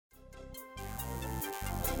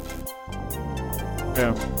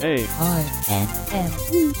I-N-M-E-N-U.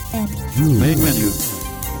 Main menu.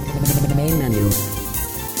 Main menu.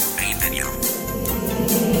 Main menu.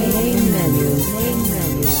 Main menu. Main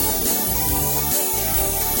menu.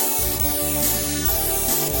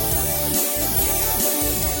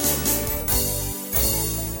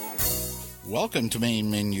 Welcome to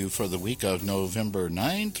Main Menu for the week of November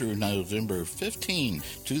 9 through November 15,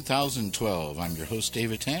 2012. I'm your host,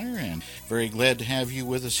 David Tanner, and very glad to have you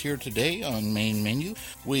with us here today on Main Menu.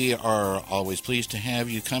 We are always pleased to have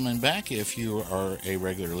you coming back if you are a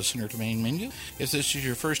regular listener to Main Menu. If this is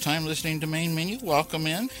your first time listening to Main Menu, welcome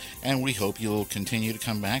in, and we hope you'll continue to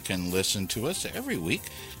come back and listen to us every week.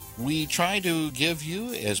 We try to give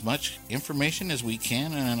you as much information as we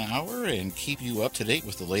can in an hour and keep you up to date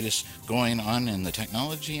with the latest going on in the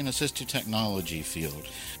technology and assistive technology field.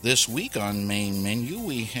 This week on Main Menu,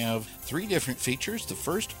 we have three different features. The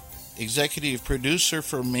first, executive producer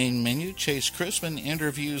for Main Menu, Chase Crispin,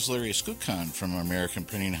 interviews Larry Skutcon from American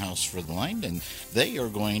Printing House for the Blind, and they are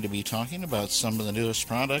going to be talking about some of the newest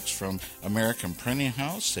products from American Printing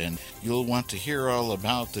House, and you'll want to hear all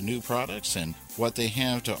about the new products and what they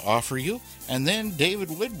have to offer you. And then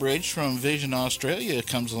David Woodbridge from Vision Australia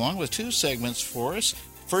comes along with two segments for us.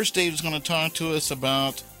 First, Dave's going to talk to us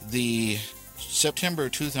about the September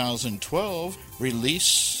 2012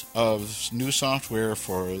 release of new software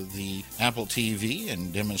for the Apple TV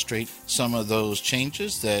and demonstrate some of those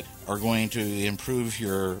changes that are going to improve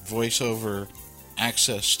your voiceover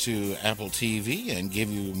access to Apple TV and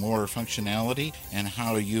give you more functionality and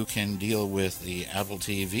how you can deal with the Apple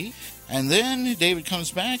TV. And then David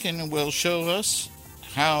comes back and will show us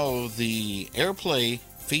how the AirPlay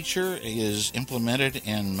feature is implemented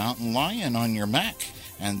in Mountain Lion on your Mac.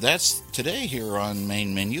 And that's today here on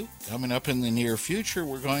Main Menu. Coming up in the near future,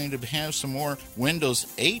 we're going to have some more Windows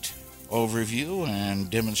 8 overview and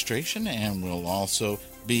demonstration, and we'll also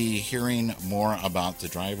be hearing more about the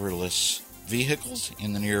driverless vehicles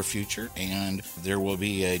in the near future, and there will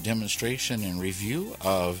be a demonstration and review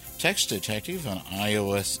of Text Detective, an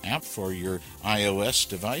iOS app for your iOS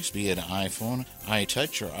device, be it iPhone,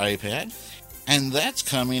 iTouch, or iPad. And that's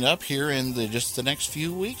coming up here in just the next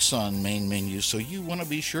few weeks on Main Menu, so you want to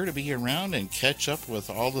be sure to be around and catch up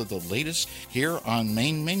with all of the latest here on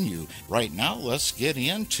Main Menu. Right now, let's get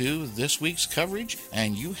into this week's coverage,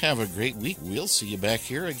 and you have a great week. We'll see you back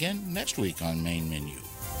here again next week on Main Menu.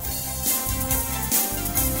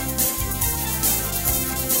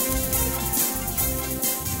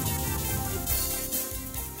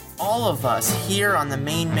 All of us here on the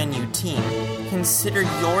Main Menu team consider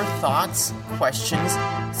your thoughts, questions,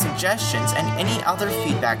 suggestions, and any other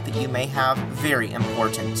feedback that you may have very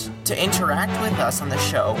important. To interact with us on the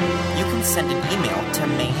show, you can send an email to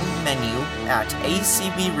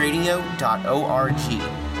mainmenu@acbradio.org.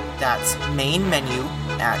 That's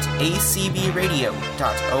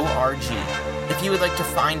mainmenu@acbradio.org. If you would like to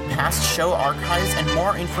find past show archives and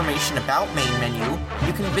more information about Main Menu,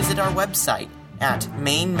 you can visit our website at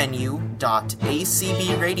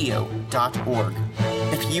mainmenu.acbradio.org.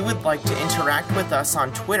 If you would like to interact with us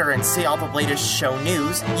on Twitter and see all the latest show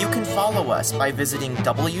news, you can follow us by visiting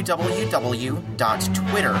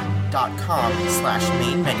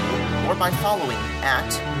www.twitter.com/mainmenu or by following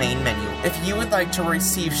 @mainmenu. If you would like to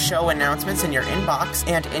receive show announcements in your inbox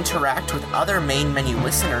and interact with other Main Menu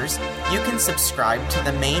listeners, you can subscribe to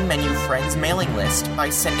the Main Menu Friends mailing list by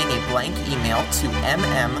sending a blank email to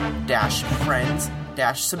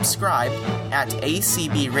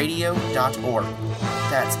mm-friends-subscribe@acbradio.org.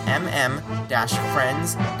 That's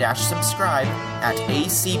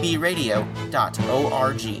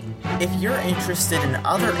mm-friends-subscribe@acbradio.org. If you're interested in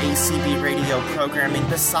other ACB Radio programming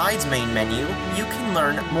besides Main Menu, you can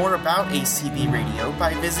learn more about ACB Radio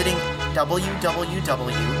by visiting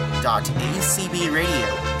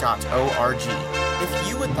www.acbradio.org. If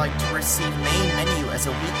you would like to receive Main Menu as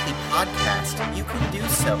a weekly podcast, you can do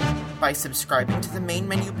so by subscribing to the Main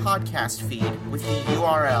Menu podcast feed with the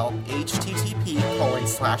URL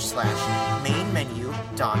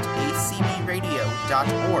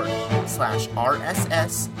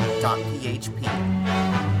http://mainmenu.acbradio.org/rss.php.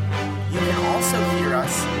 You can also hear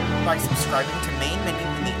us by subscribing to Main Menu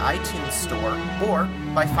in the iTunes Store or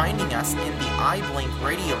by finding us in the iBlink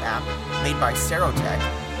radio app made by Serotech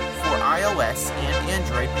for iOS and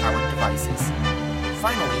Android-powered devices.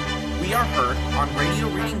 Finally, we are heard on radio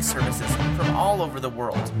reading services from all over the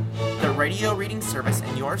world. The radio reading service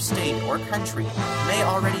in your state or country may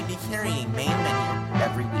already be carrying Main Menu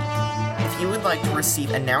every week. If you would like to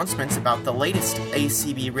receive announcements about the latest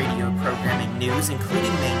ACB radio programming news,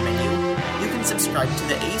 including Main Menu, you can can subscribe to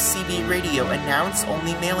the ACB Radio Announce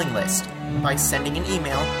Only mailing list by sending an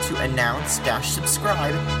email to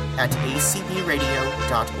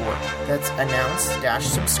announce-subscribe@acbradio.org. That's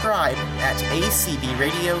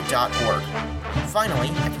announce-subscribe@acbradio.org. Finally,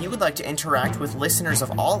 if you would like to interact with listeners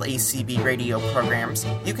of all ACB Radio programs,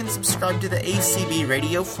 you can subscribe to the ACB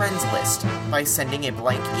Radio Friends list by sending a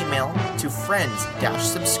blank email to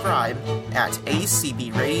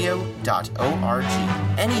friends-subscribe@acbradio.org.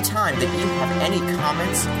 Anytime that you have any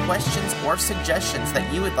comments, questions, or suggestions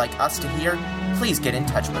that you would like us to hear, please get in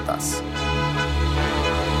touch with us.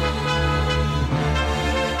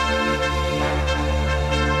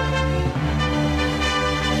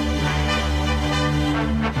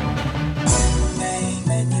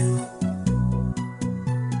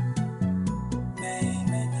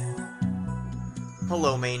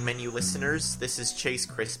 Hello, Main Menu listeners. This is Chase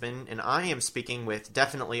Crispin, and I am speaking with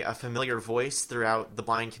definitely a familiar voice throughout the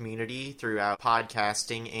blind community, throughout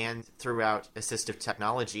podcasting, and throughout assistive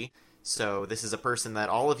technology. So this is a person that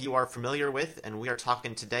all of you are familiar with, and we are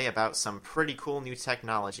talking today about some pretty cool new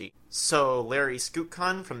technology. So, Larry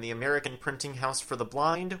Skutcon from the American Printing House for the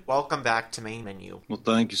Blind, welcome back to Main Menu. Well,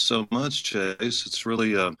 thank you so much, Chase. It's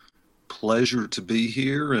really a pleasure to be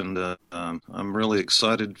here, and I'm really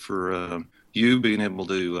excited for you being able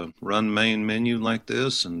to run Main Menu like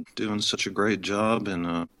this and doing such a great job, and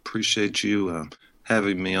appreciate you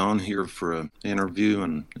having me on here for an interview,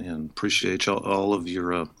 and appreciate all of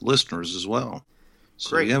your listeners as well.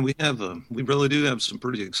 So, great. Yeah, we really do have some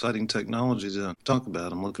pretty exciting technology to talk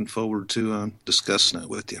about. I'm looking forward to discussing it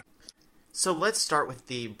with you. So let's start with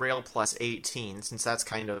the Braille Plus 18, since that's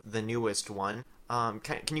kind of the newest one.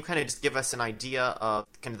 Can you kind of just give us an idea of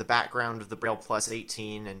kind of the background of the Braille Plus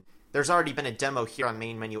 18? And there's already been a demo here on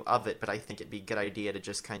Main Menu of it, but I think it'd be a good idea to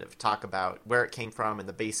just kind of talk about where it came from and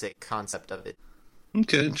the basic concept of it.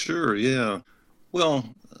 Okay, sure, yeah.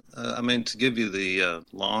 Well, to give you the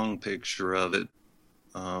long picture of it,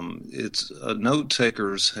 it's note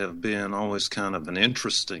takers have been always kind of an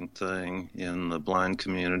interesting thing in the blind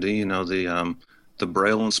community. You know, the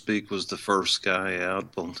Braille and Speak was the first guy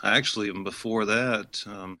out. Well, actually, even before that,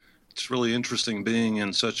 it's really interesting being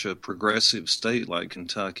in such a progressive state like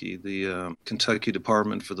Kentucky. The Kentucky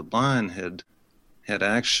Department for the Blind had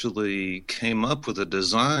actually came up with a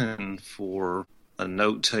design for a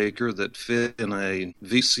note taker that fit in a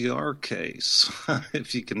VCR case,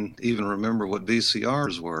 if you can even remember what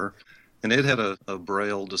VCRs were. And it had a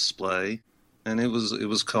Braille display, and it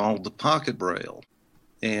was called the Pocket Braille.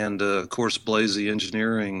 And of course, Blazy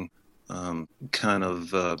Engineering kind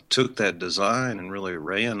of took that design and really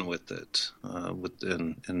ran with it,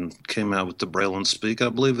 and came out with the Braille and Speak. I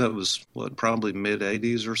believe that was probably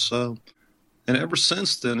mid-'80s or so. And ever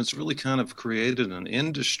since then, it's really kind of created an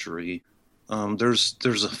industry. There's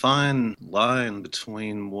a fine line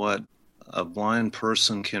between what a blind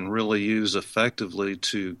person can really use effectively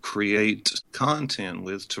to create content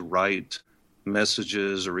with, to write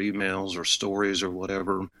messages or emails or stories or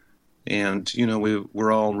whatever. And, you know,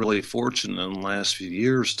 we're all really fortunate in the last few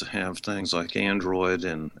years to have things like Android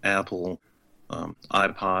and Apple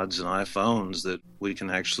iPods and iPhones that we can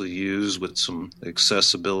actually use with some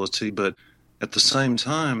accessibility. But at the same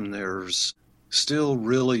time, there's still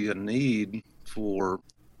really a need for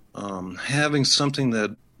having something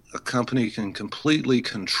that a company can completely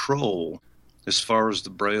control as far as the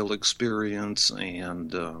Braille experience and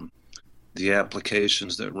the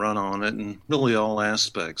applications that run on it, and really all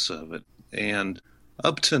aspects of it. And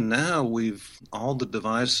up to now, all the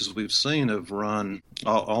devices we've seen have run,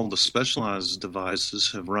 all the specialized devices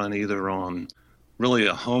have run either on really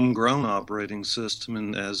a homegrown operating system,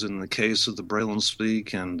 and as in the case of the Braille and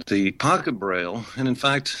Speak and the Pocket Braille. And in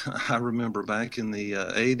fact, I remember back in the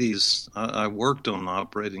 80s, I worked on an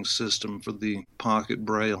operating system for the Pocket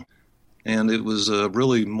Braille. And it was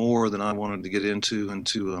really more than I wanted to get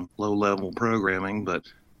into low-level programming. But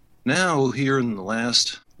now, here in the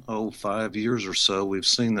last 5 years or so, we've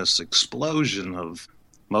seen this explosion of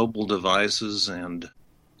mobile devices and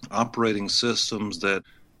operating systems that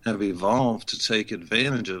have evolved to take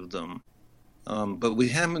advantage of them. But we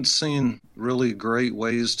haven't seen really great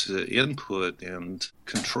ways to input and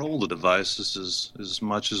control the devices as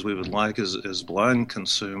much as we would like as blind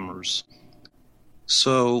consumers.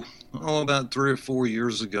 So, about 3 or 4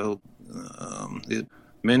 years ago,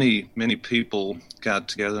 many people got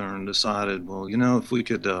together and decided, well, you know, if we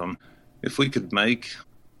could make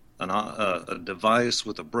a device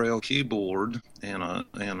with a Braille keyboard and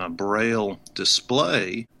a Braille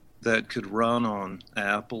display that could run on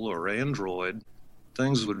Apple or Android,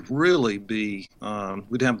 things would really be,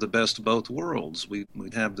 we'd have the best of both worlds.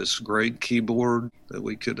 We'd have this great keyboard that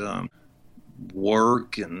we could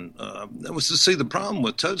work. And that was to see the problem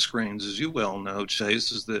with touchscreens, as you well know,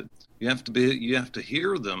 Chase, is that you have to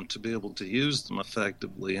hear them to be able to use them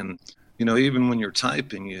effectively. And even when you're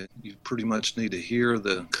typing, you pretty much need to hear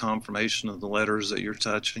the confirmation of the letters that you're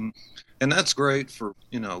touching. And that's great for,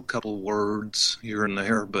 a couple words here and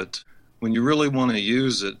there. But when you really want to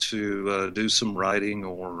use it to do some writing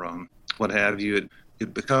or what have you,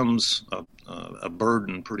 it becomes a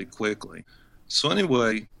burden pretty quickly. So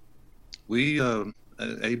anyway, we at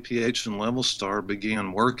APH and Level Star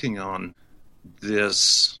began working on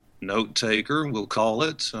this note taker, we'll call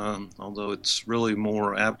it, although it's really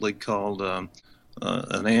more aptly called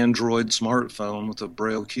an Android smartphone with a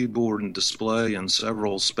Braille keyboard and display and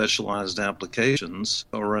several specialized applications,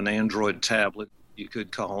 or an Android tablet, you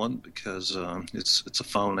could call it, because it's a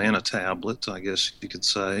phone and a tablet, I guess you could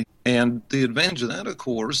say. And the advantage of that, of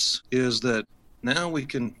course, is that now we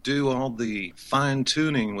can do all the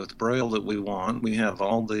fine-tuning with Braille that we want. We have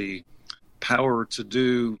all the power to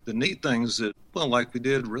do the neat things that, like we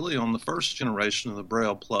did really on the first generation of the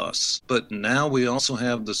Braille Plus. But now we also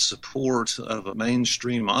have the support of a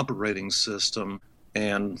mainstream operating system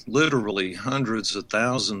and literally hundreds of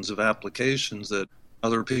thousands of applications that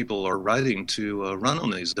other people are writing to run on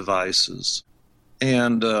these devices.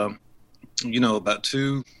 And, about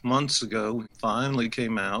 2 months ago, we finally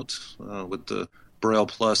came out with the Braille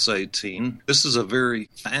Plus 18. This is a very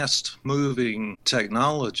fast-moving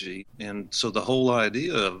technology, and so the whole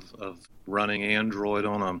idea of running Android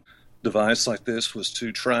on a device like this was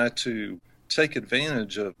to try to take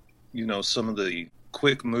advantage of, some of the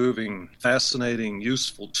quick-moving, fascinating,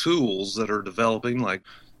 useful tools that are developing, like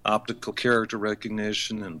optical character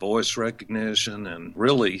recognition and voice recognition and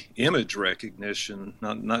really image recognition,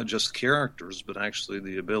 not just characters, but actually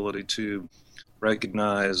the ability to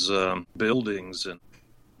recognize buildings and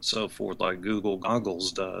so forth, like Google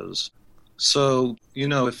Goggles does. So,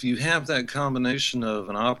 if you have that combination of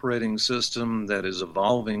an operating system that is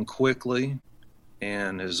evolving quickly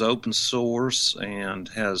and is open source and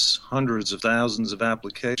has hundreds of thousands of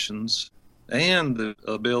applications, and the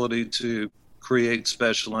ability to create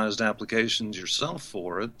specialized applications yourself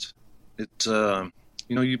for it,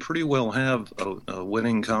 you pretty well have a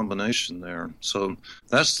winning combination there. So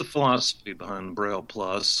that's the philosophy behind Braille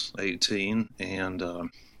Plus 18, and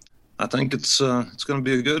I think it's going to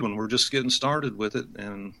be a good one. We're just getting started with it,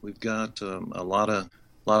 and we've got a lot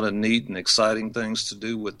of neat and exciting things to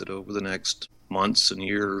do with it over the next months and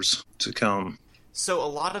years to come. So a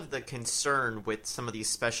lot of the concern with some of these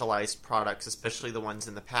specialized products, especially the ones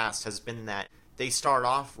in the past, has been that they start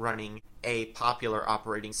off running a popular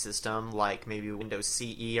operating system like maybe Windows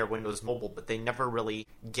CE or Windows Mobile, but they never really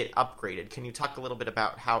get upgraded. Can you talk a little bit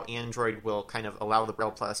about how Android will kind of allow the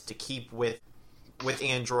Braille Plus to keep with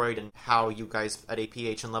Android, and how you guys at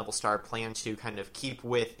APH and Level Star plan to kind of keep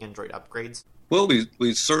with Android upgrades? Well,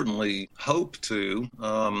 we certainly hope to.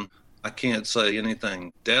 I can't say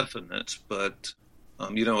anything definite, but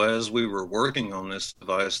as we were working on this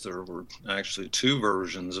device, there were actually 2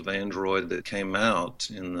 versions of Android that came out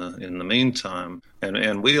in the meantime,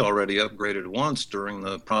 and we already upgraded once during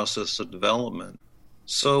the process of development.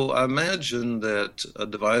 So I imagine that a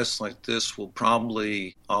device like this will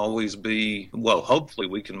probably always be, hopefully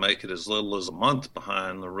we can make it as little as a month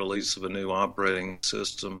behind the release of a new operating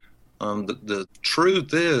system. The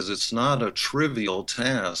truth is, it's not a trivial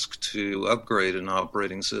task to upgrade an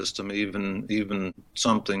operating system, even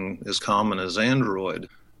something as common as Android.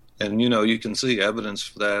 And, you can see evidence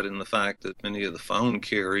for that in the fact that many of the phone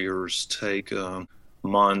carriers take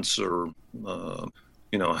months or,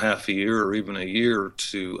 half a year or even a year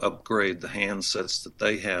to upgrade the handsets that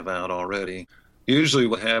they have out already. Usually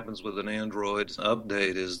what happens with an Android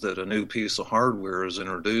update is that a new piece of hardware is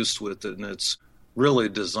introduced with it, and it's really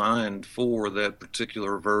designed for that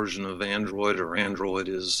particular version of Android, or Android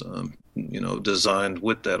is, designed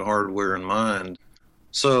with that hardware in mind.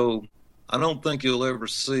 So I don't think you'll ever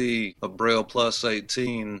see a Braille Plus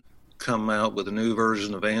 18 come out with a new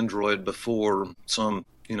version of Android before some,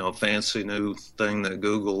 fancy new thing that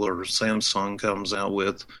Google or Samsung comes out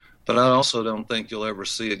with. But I also don't think you'll ever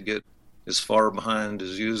see it get as far behind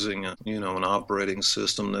as using an operating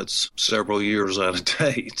system that's several years out of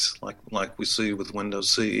date, like we see with Windows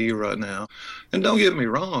CE right now. And don't get me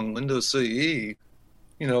wrong, Windows CE,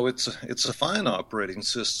 it's a fine operating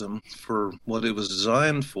system for what it was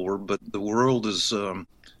designed for, but the world is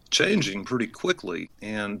changing pretty quickly.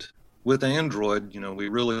 And with Android, we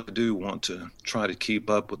really do want to try to keep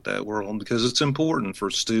up with that world, because it's important for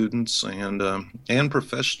students and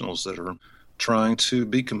professionals that are trying to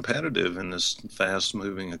be competitive in this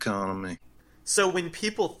fast-moving economy. So when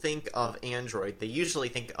people think of Android, they usually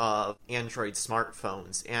think of Android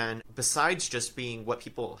smartphones, and besides just being what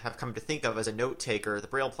people have come to think of as a note taker, the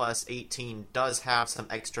Braille Plus 18 does have some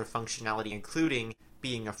extra functionality, including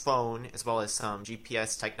being a phone, as well as some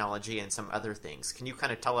GPS technology and some other things. Can you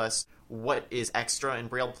kind of tell us what is extra in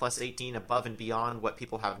Braille Plus 18 above and beyond what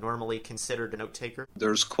people have normally considered a note taker?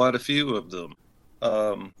 There's quite a few of them.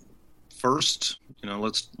 First,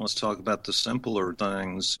 let's talk about the simpler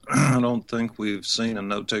things. I don't think we've seen a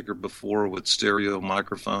note taker before with stereo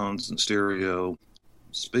microphones and stereo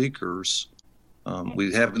speakers.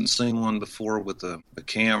 We haven't seen one before with a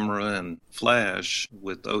camera and flash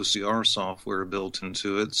with OCR software built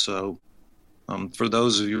into it. So for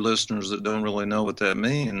those of your listeners that don't really know what that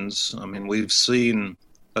means, I mean, we've seen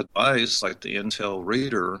a device like the Intel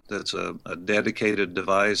Reader that's a dedicated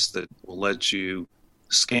device that will let you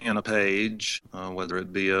scan a page, whether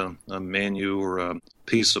it be a menu or a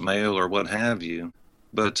piece of mail or what have you.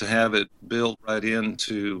 But to have it built right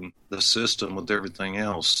into the system with everything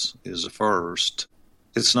else is a first.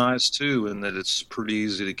 It's nice, too, in that it's pretty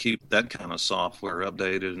easy to keep that kind of software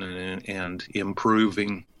updated and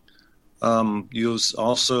improving. You'll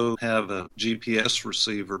also have a GPS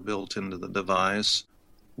receiver built into the device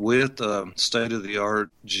with a state-of-the-art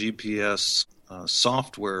GPS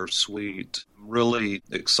software suite. I'm really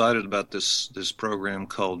excited about this program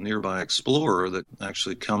called Nearby Explorer that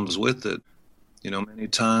actually comes with it. Many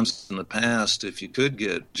times in the past, if you could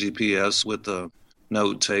get GPS with a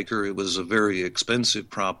note taker, it was a very expensive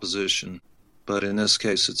proposition. But in this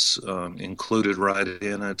case, it's included right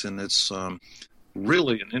in it, and it's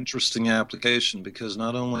really an interesting application because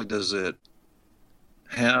not only does it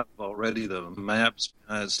have already the maps of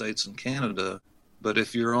the United States and Canada, but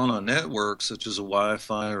if you're on a network such as a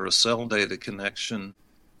Wi-Fi or a cell data connection,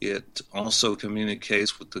 it also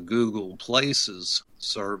communicates with the Google Places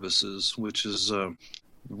services, which is, I'm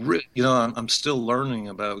still learning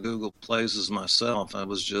about Google Places myself. I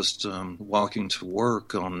was just walking to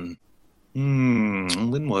work on,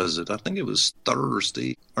 when was it? I think it was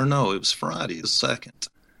Thursday, or no, it was Friday the 2nd.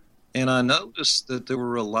 And I noticed that there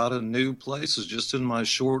were a lot of new places just in my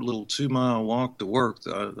short little 2-mile walk to work.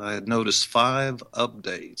 I had noticed 5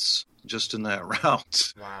 updates just in that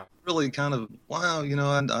route. Wow. Really kind of, wow,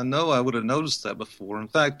 I know I would have noticed that before. In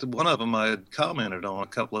fact, one of them I had commented on a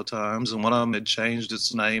couple of times, and one of them had changed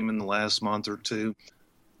its name in the last month or two.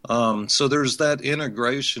 So there's that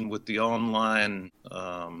integration with the online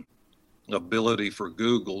ability for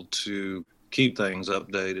Google to keep things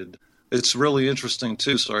updated. It's really interesting,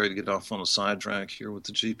 too. Sorry to get off on a sidetrack here with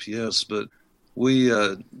the GPS, but we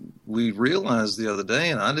realized the other day,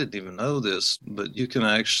 and I didn't even know this, but you can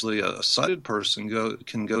actually, a sighted person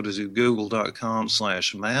can go to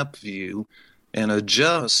google.com/mapview and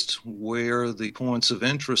adjust where the points of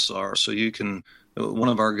interest are. So you can, one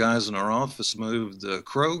of our guys in our office moved the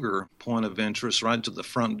Kroger point of interest right to the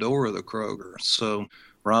front door of the Kroger. So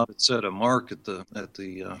Rob had set a mark at the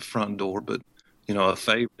front door, but a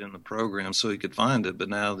favorite in the program so he could find it, but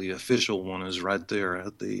now the official one is right there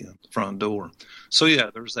at the front door. So yeah,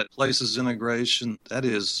 there's that Places integration. That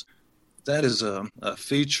is a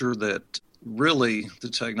feature that really the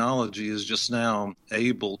technology is just now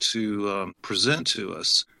able to present to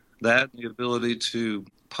us. That, the ability to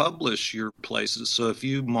publish your places. So if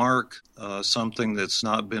you mark something that's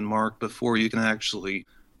not been marked before, you can actually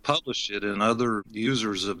publish it, and other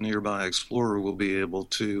users of Nearby Explorer will be able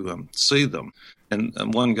to see them. And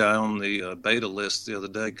one guy on the beta list the other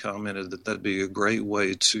day commented that that'd be a great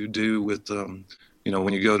way to do with, when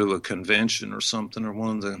you go to a convention or something, or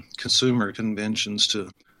one of the consumer conventions, to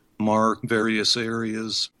mark various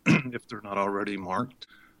areas if they're not already marked.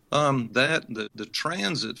 The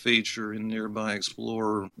transit feature in Nearby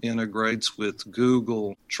Explorer integrates with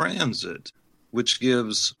Google Transit, which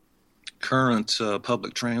gives current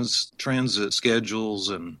public transit schedules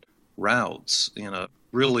and routes in a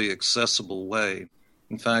really accessible way.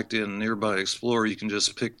 In fact, in Nearby Explorer, you can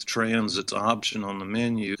just pick the transit option on the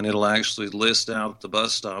menu, and it'll actually list out the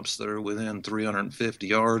bus stops that are within 350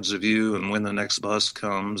 yards of you and when the next bus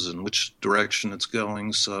comes and which direction it's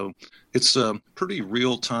going. So it's a pretty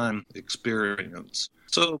real-time experience.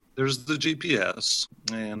 So there's the GPS,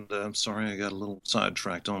 and I'm sorry I got a little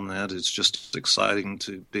sidetracked on that. It's just exciting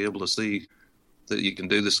to be able to see that you can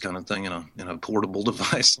do this kind of thing in a portable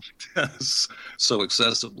device like this so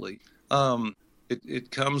accessibly.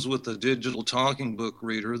 It comes with a digital talking book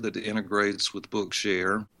reader that integrates with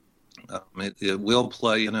Bookshare. It will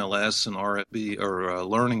play NLS and RFB or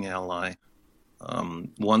Learning Ally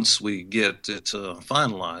once we get it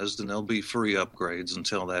finalized, and there'll be free upgrades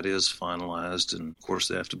until that is finalized. And of course,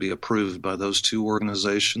 they have to be approved by those two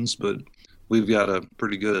organizations. But we've got a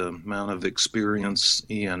pretty good amount of experience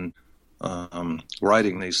in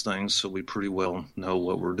writing these things, so we pretty well know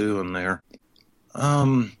what we're doing there.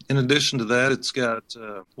 In addition to that, it's got,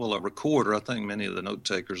 a recorder. I think many of the note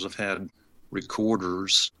takers have had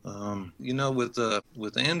recorders.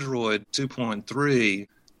 With Android 2.3,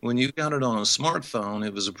 when you got it on a smartphone,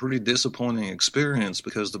 it was a pretty disappointing experience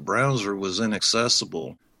because the browser was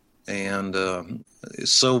inaccessible. And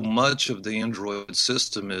so much of the Android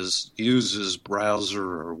system uses browser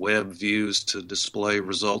or web views to display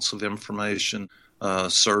results of information,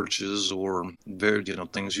 searches, or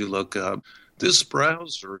things you look up. This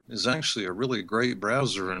browser is actually a really great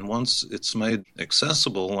browser, and once it's made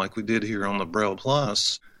accessible, like we did here on the Braille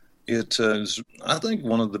Plus, it is, I think,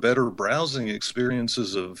 one of the better browsing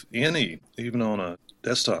experiences of any, even on a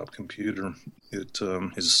desktop computer. It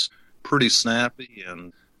is pretty snappy,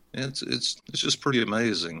 and it's just pretty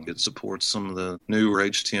amazing. It supports some of the newer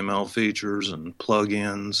HTML features and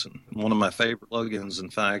plugins. And one of my favorite plugins,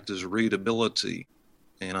 in fact, is Readability.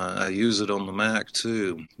 And I use it on the Mac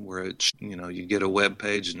too, where you get a web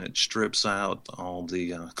page and it strips out all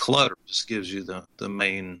the clutter, just gives you the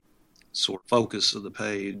main sort of focus of the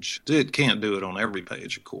page. It can't do it on every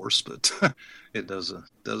page, of course, but it does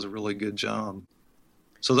a really good job.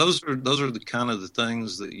 So those are the kind of the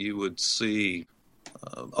things that you would see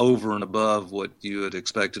over and above what you had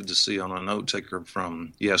expected to see on a note taker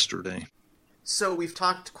from yesterday. So we've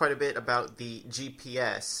talked quite a bit about the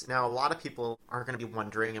GPS. Now, a lot of people are going to be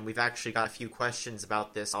wondering, and we've actually got a few questions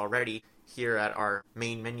about this already here at our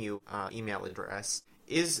main menu email address.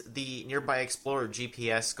 Is the Nearby Explorer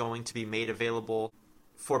GPS going to be made available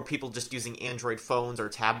for people just using Android phones or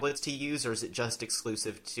tablets to use, or is it just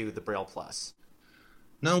exclusive to the Braille Plus?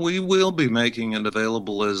 No, we will be making it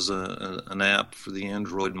available as an app for the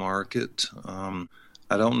Android market.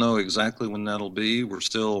 I don't know exactly when that'll be. We're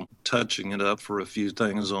still touching it up for a few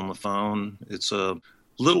things on the phone. It's a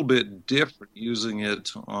little bit different using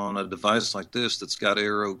it on a device like this that's got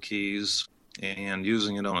arrow keys and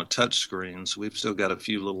using it on a touch screen. So we've still got a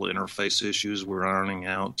few little interface issues we're ironing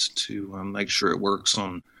out to make sure it works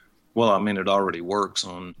on, it already works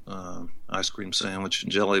on Ice Cream Sandwich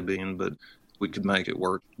and Jelly Bean, but we could make it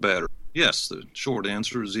work better. Yes, the short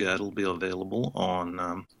answer is yeah, it'll be available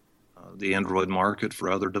on the Android market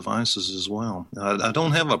for other devices as well. I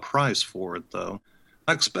don't have a price for it, though.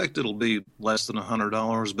 I expect it'll be less than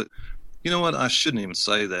 $100, but you know what? I shouldn't even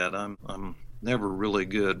say that. I'm never really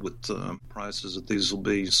good with prices that these will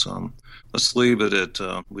be, so let's leave it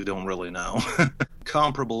at we don't really know.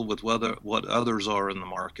 Comparable with what others are in the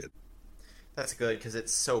market. That's good, because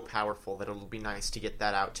it's so powerful that it'll be nice to get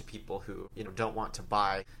that out to people who, don't want to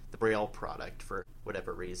buy the Braille product for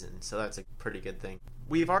whatever reason. So that's a pretty good thing.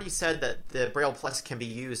 We've already said that the Braille Plus can be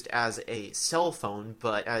used as a cell phone,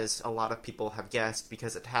 but as a lot of people have guessed,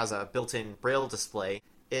 because it has a built-in Braille display,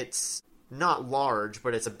 it's not large,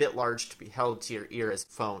 but it's a bit large to be held to your ear as a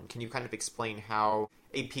phone. Can you kind of explain how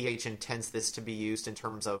APH intends this to be used in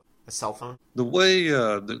terms of a cell phone? The way,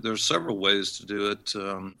 there's several ways to do it.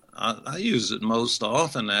 I use it most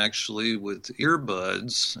often, actually, with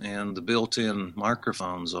earbuds and the built-in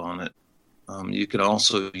microphones on it. You can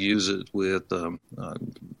also use it with,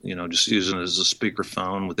 just using it as a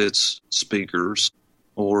speakerphone with its speakers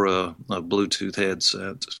or a Bluetooth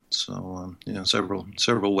headset. So,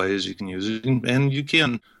 several ways you can use it. And you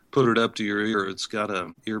can put it up to your ear. It's got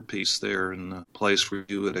a earpiece there in the place where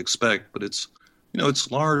you would expect, but it's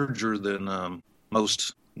larger than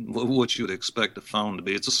most what you would expect a phone to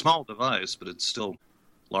be. It's a small device, but it's still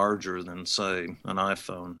larger than, say, an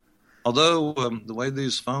iPhone. Although the way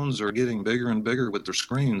these phones are getting bigger and bigger with their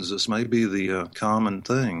screens, this may be the common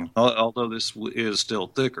thing. Although this is still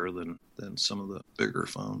thicker than some of the bigger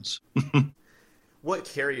phones. What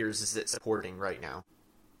carriers is it supporting right now?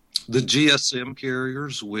 The GSM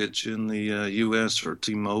carriers, which in the U.S. are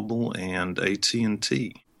T-Mobile and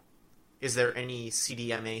AT&T. Is there any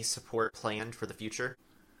CDMA support planned for the future?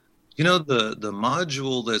 The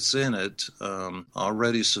module that's in it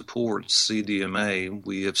already supports CDMA.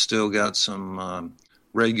 We have still got some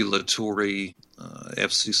regulatory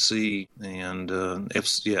FCC and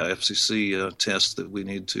FCC tests that we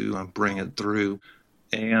need to bring it through.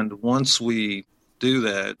 And once we do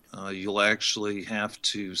that, you'll actually have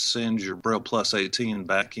to send your Braille Plus 18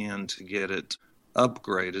 back in to get it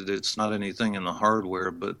upgraded. It's not anything in the hardware,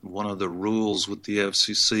 but one of the rules with the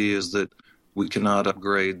FCC is that we cannot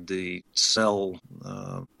upgrade the cell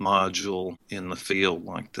module in the field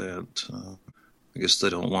like that. I guess they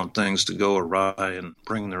don't want things to go awry and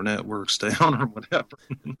bring their networks down or whatever.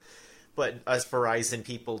 But us Verizon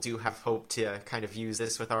people do have hope to kind of use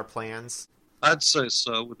this with our plans. I'd say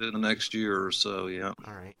so within the next year or so, yeah.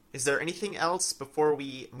 All right. Is there anything else before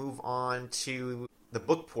we move on to the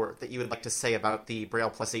book port that you would like to say about the Braille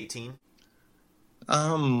Plus 18?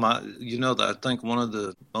 I think one of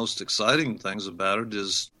the most exciting things about it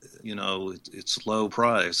is, it's low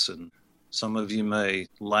price. And some of you may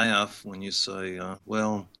laugh when you say,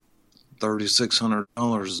 well,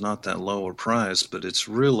 $3,600 is not that low a price, but it's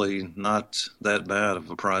really not that bad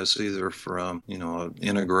of a price either for, an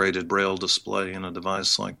integrated Braille display in a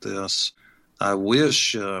device like this. I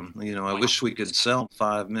wish we could sell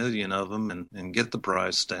 5 million of them and get the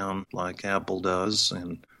price down like Apple does.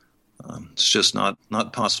 And it's just not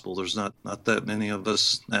possible. There's not that many of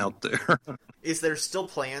us out there. Is there still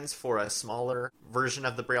plans for a smaller version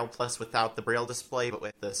of the Braille Plus without the Braille display, but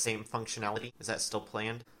with the same functionality? Is that still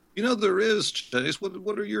planned? There is, Chase.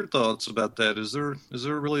 What are your thoughts about that? Is there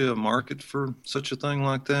really a market for such a thing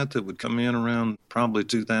like that would come in around probably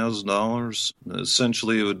 $2,000?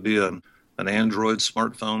 Essentially, it would be an Android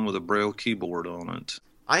smartphone with a Braille keyboard on it.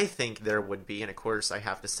 I think there would be, and of course I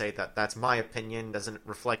have to say that that's my opinion, doesn't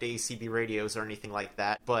reflect ACB radios or anything like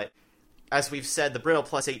that, but as we've said, the Braille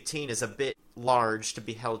Plus 18 is a bit large to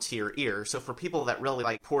be held to your ear, so for people that really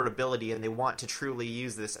like portability and they want to truly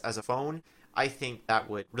use this as a phone, I think that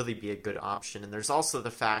would really be a good option. And there's also the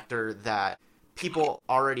factor that people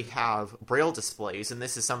already have Braille displays, and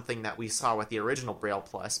this is something that we saw with the original Braille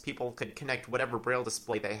Plus. People could connect whatever Braille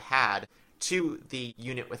display they had to the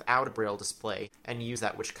unit without a Braille display and use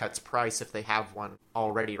that, which cuts price if they have one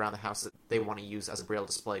already around the house that they want to use as a Braille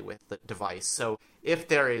display with the device. So if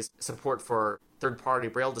there is support for third-party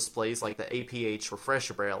Braille displays like the APH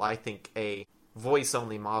Refresher Braille, I think a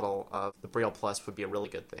voice-only model of the Braille Plus would be a really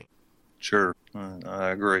good thing. Sure, I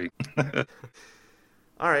agree.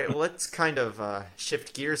 All right, well, let's kind of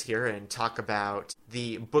shift gears here and talk about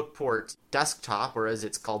the Bookport desktop, or as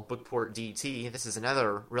it's called, Bookport DT. This is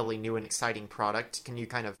another really new and exciting product. Can you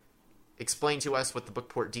kind of explain to us what the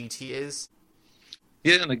Bookport DT is?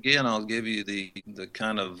 Yeah, and again, I'll give you the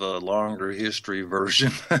kind of longer history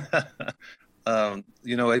version.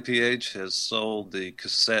 APH has sold the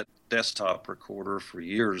cassette desktop recorder for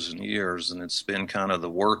years and years, and it's been kind of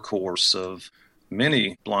the workhorse of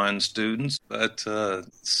many blind students, but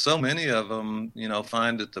so many of them,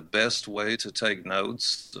 find it the best way to take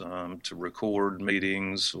notes, to record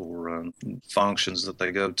meetings or functions that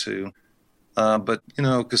they go to. But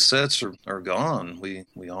cassettes are gone.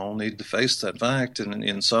 We all need to face that fact, and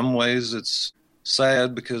in some ways it's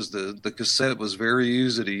sad because the cassette was very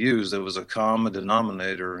easy to use. There was a common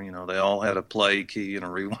denominator. They all had a play key and a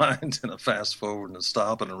rewind and a fast forward and a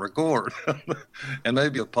stop and a record, and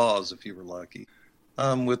maybe a pause if you were lucky.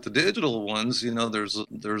 With the digital ones, there's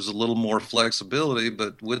a little more flexibility,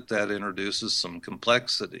 but with that introduces some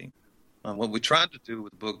complexity. What we tried to do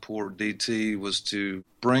with Bookport DT was to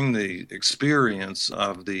bring the experience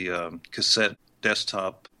of the cassette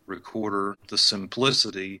desktop recorder, the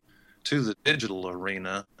simplicity, to the digital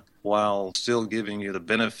arena, while still giving you the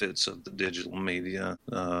benefits of the digital media,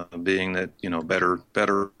 being that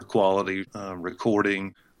better quality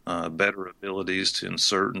recording. Better abilities to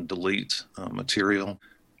insert and delete material.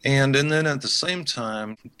 And then at the same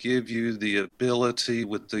time, give you the ability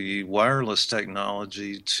with the wireless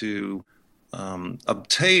technology to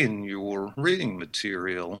obtain your reading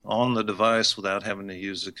material on the device without having to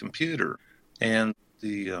use a computer. And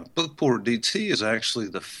the Bookport DT is actually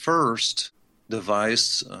the first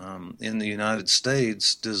device in the United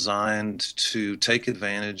States designed to take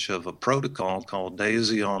advantage of a protocol called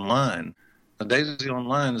DAISY Online. DAISY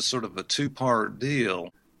Online is sort of a two-part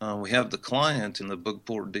deal. We have the client in the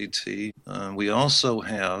Bookport DT. We also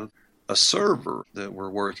have a server that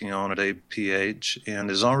we're working on at APH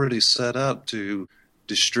and is already set up to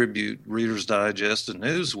distribute Reader's Digest and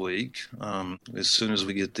Newsweek as soon as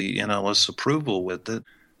we get the NLS approval with it.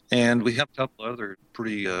 And we have a couple other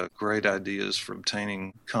pretty great ideas for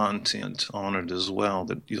obtaining content on it as well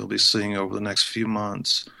that you'll be seeing over the next few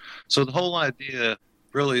months. So the whole idea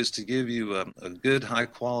really is to give you a good,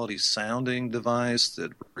 high-quality sounding device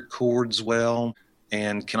that records well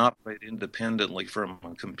and can operate independently from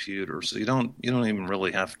a computer. So you don't even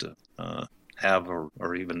really have to have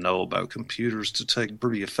or even know about computers to take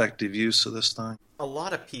pretty effective use of this thing. A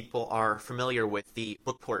lot of people are familiar with the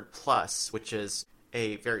Bookport Plus, which is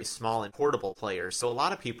a very small and portable player. So a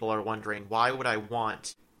lot of people are wondering, why would I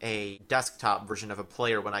want a desktop version of a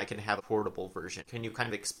player when I can have a portable version? Can you kind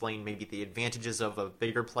of explain maybe the advantages of a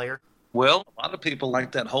bigger player? Well, a lot of people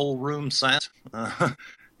like that whole room sound.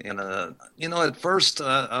 And, at first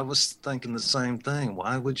I was thinking the same thing.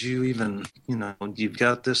 Why would you even, you've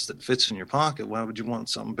got this that fits in your pocket. Why would you want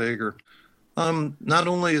something bigger? Not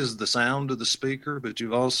only is the sound of the speaker, but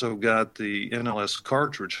you've also got the NLS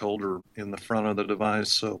cartridge holder in the front of the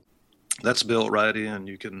device. So that's built right in.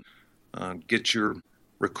 You can get your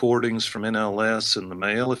recordings from NLS in the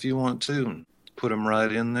mail if you want to, and put them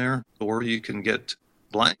right in there. Or you can get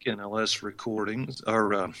blank NLS recordings,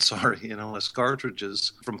 or NLS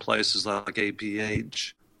cartridges from places like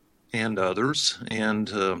APH and others,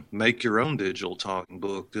 and make your own digital talking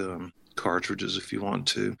book cartridges if you want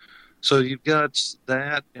to. So you've got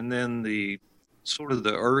that, and then the sort of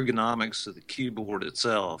the ergonomics of the keyboard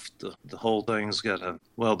itself. The whole thing's got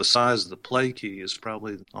the size of the play key is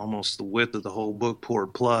probably almost the width of the whole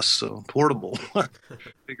Bookport Plus, so portable.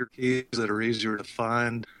 Bigger keys that are easier to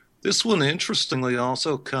find. This one, interestingly,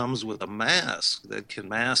 also comes with a mask that can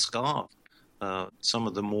mask off some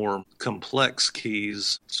of the more complex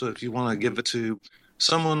keys. So if you want to give it to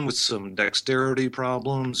someone with some dexterity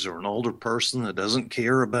problems or an older person that doesn't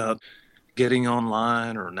care about getting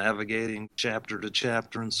online or navigating chapter to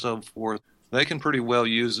chapter and so forth, they can pretty well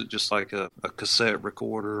use it just like a cassette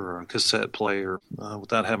recorder or a cassette player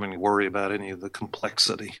without having to worry about any of the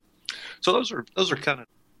complexity. So those are kind of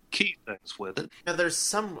key things with it. Now, there's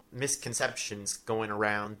some misconceptions going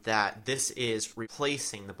around that this is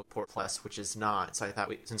replacing the Bookport Plus, which is not. So I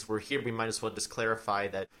thought, since we're here, we might as well just clarify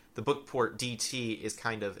that the Bookport DT is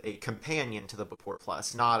kind of a companion to the Bookport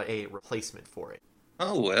Plus, not a replacement for it.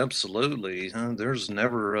 Oh, absolutely. There's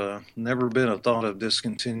never been a thought of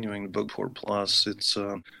discontinuing the Bookport Plus. It's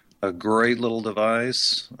a great little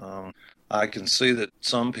device. I can see that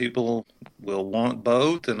some people will want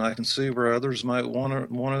both, and I can see where others might want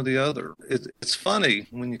one or the other. It's funny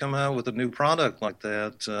when you come out with a new product like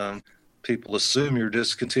that. People assume you're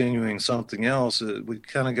discontinuing something else. We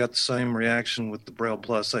kind of got the same reaction with the Braille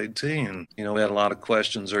Plus 18. We had a lot of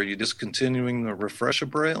questions. Are you discontinuing the Refresher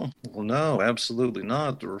Braille? Well, no, absolutely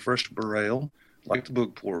not. The Refresher Braille, like the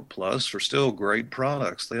Bookport Plus, are still great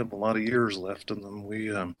products. They have a lot of years left in them.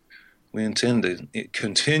 We intend to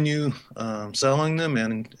continue selling them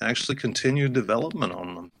and actually continue development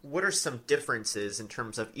on them. What are some differences in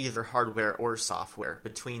terms of either hardware or software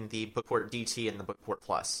between the Bookport DT and the Bookport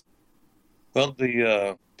Plus? Well,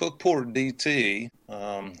 the Bookport DT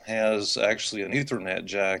has actually an Ethernet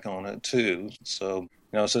jack on it too. So,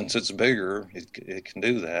 since it's bigger, it can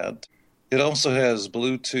do that. It also has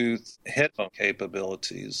Bluetooth headphone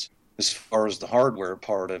capabilities as far as the hardware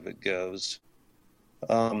part of it goes.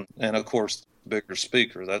 And of course, the bigger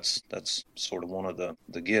speaker, that's sort of one of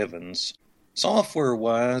the givens.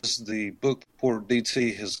 Software-wise, the Bookport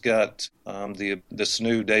DT has got this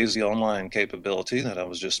new Daisy Online capability that I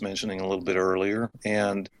was just mentioning a little bit earlier,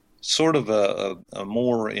 and sort of a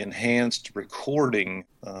more enhanced recording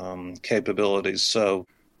capabilities. So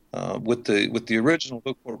with the original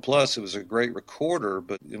Bookport Plus, it was a great recorder,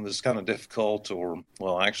 but it was kind of difficult,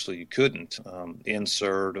 actually you couldn't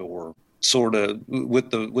insert or sort of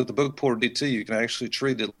with the Bookport DT, you can actually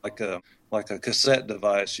treat it like a cassette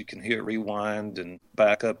device. You can hit rewind and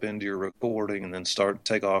back up into your recording and then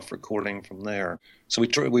take off recording from there. So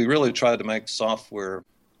we really tried to make the software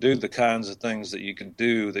do the kinds of things that you could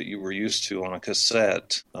do that you were used to on a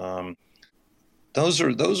cassette. Those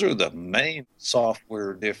are the main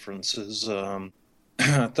software differences. I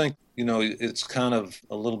think it's kind of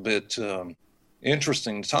a little bit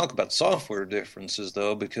interesting to talk about software differences,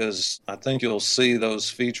 though, because I think you'll see those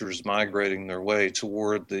features migrating their way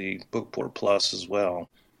toward the Bookport Plus as well.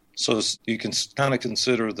 So you can kind of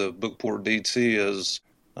consider the Bookport DT as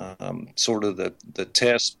sort of the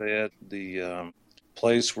test bed, the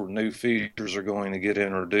place where new features are going to get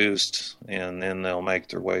introduced, and then they'll make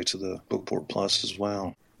their way to the Bookport Plus as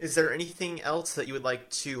well. Is there anything else that you would like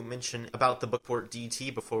to mention about the Bookport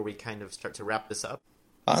DT before we kind of start to wrap this up?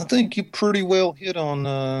 I think you pretty well hit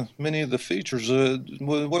on many of the features.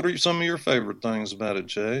 What are some of your favorite things about it,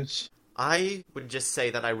 Chase? I would just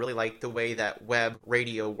say that I really like the way that web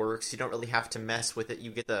radio works. You don't really have to mess with it.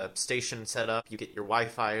 You get the station set up, you get your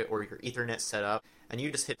Wi-Fi or your Ethernet set up, and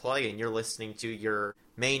you just hit play and you're listening to your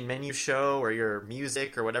main menu show or your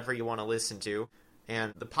music or whatever you want to listen to.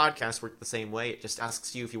 And the podcast works the same way. It just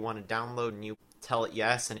asks you if you want to download, and you tell it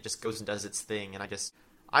yes, and it just goes and does its thing. And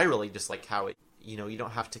I really just like how it, you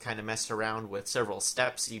don't have to kind of mess around with several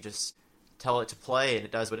steps. You just tell it to play, and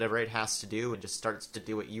it does whatever it has to do and just starts to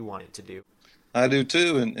do what you want it to do. I do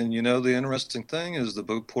too, and the interesting thing is the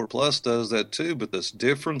Bookport Plus does that too, but this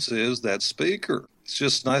difference is that speaker. It's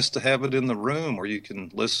just nice to have it in the room where you can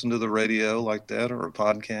listen to the radio like that or a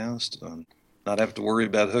podcast and not have to worry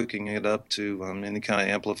about hooking it up to any kind of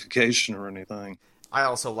amplification or anything. I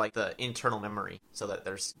also like the internal memory, so that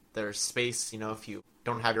there's space, if you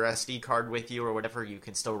don't have your SD card with you or whatever, you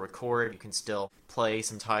can still record, you can still play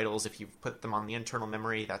some titles. If you put them on the internal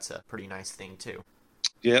memory, that's a pretty nice thing too.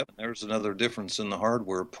 Yeah, there's another difference in the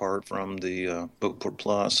hardware part from the Bookport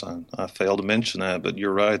Plus. I failed to mention that, but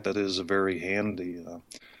you're right, that is a very handy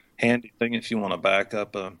thing if you want to back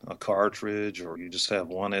up a cartridge or you just have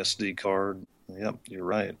one SD card. Yep, you're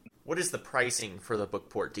right. What is the pricing for the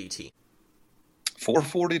Bookport DT?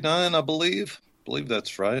 $449, I believe. I believe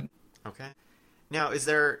that's right. Okay. Now,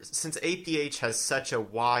 since APH has such a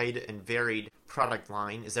wide and varied product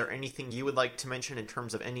line, is there anything you would like to mention in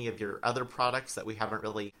terms of any of your other products that we haven't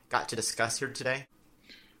really got to discuss here today?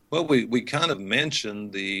 Well, we kind of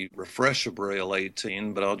mentioned the Refresh-A-Braille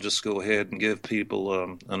 18, but I'll just go ahead and give people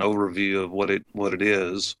an overview of what it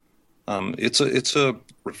is. It's a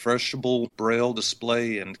refreshable Braille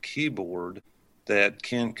display and keyboard that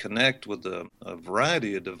can connect with a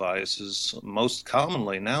variety of devices, most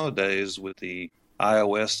commonly nowadays with the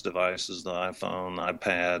iOS devices, the iPhone,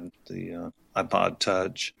 iPad, the iPod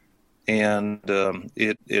Touch. And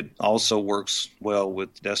it also works well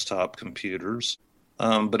with desktop computers.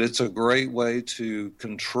 But it's a great way to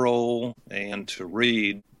control and to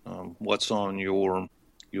read what's on your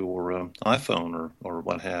iPhone or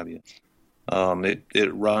what have you.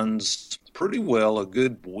 It runs pretty well a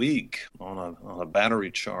good week on a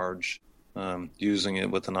battery charge using it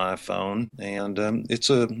with an iPhone, and it's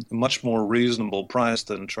a much more reasonable price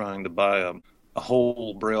than trying to buy a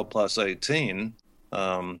whole Braille Plus 18,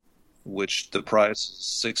 which the price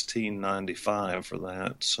is $16.95 for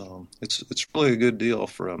that. So it's really a good deal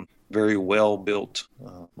for a very well built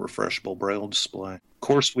refreshable Braille display. Of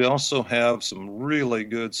course, we also have some really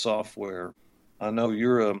good software. I know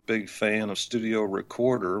you're a big fan of Studio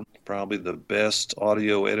Recorder, probably the best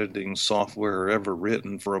audio editing software ever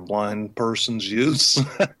written for a blind person's use,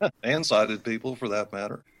 and sighted people for that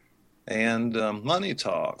matter. And Money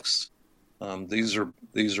Talks. These are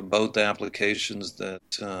both applications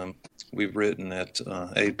that we've written at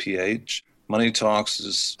APH. Money Talks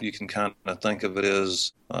is, you can kind of think of it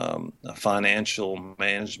as a financial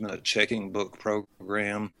management, a checking book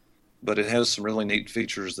program. But it has some really neat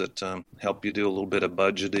features that help you do a little bit of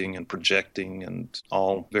budgeting and projecting, and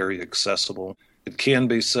all very accessible. It can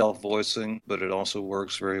be self-voicing, but it also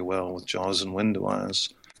works very well with JAWS and Windowise.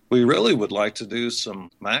 We really would like to do some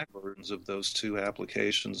Mac versions of those two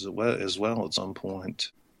applications as well at some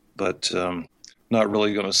point. But not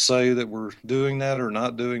really going to say that we're doing that or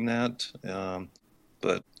not doing that.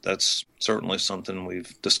 But that's certainly something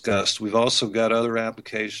we've discussed. We've also got other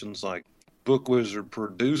applications like BookWizard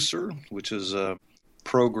Producer, which is a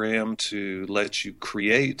program to let you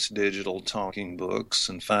create digital talking books.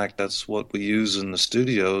 In fact, that's what we use in the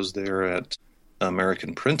studios there at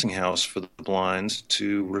American Printing House for the blind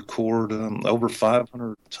to record over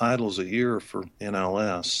 500 titles a year for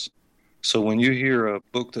NLS. So when you hear a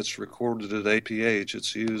book that's recorded at APH,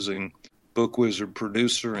 it's using BookWizard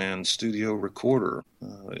Producer and Studio Recorder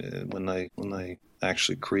when they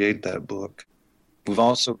actually create that book. We've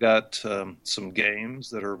also got some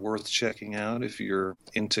games that are worth checking out if you're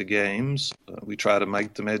into games. We try to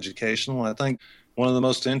make them educational. I think one of the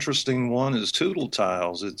most interesting one is Tootle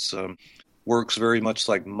Tiles. It's works very much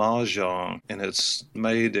like Mahjong, and it's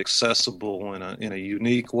made accessible in a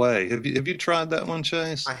unique way. Have you tried that one,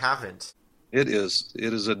 Chase? I haven't. It is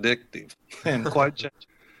addictive and quite challenging.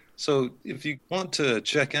 So if you want to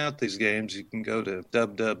check out these games, you can go to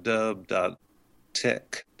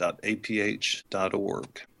tech.aph.org,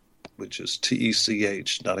 which is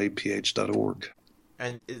tech.aph.org.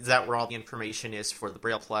 And is that where all the information is for the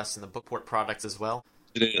Braille Plus and the Bookport products as well?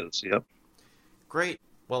 It is, yep. Great.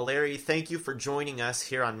 Well, Larry, thank you for joining us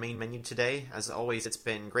here on Main Menu today. As always, it's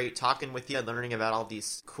been great talking with you and learning about all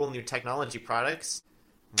these cool new technology products.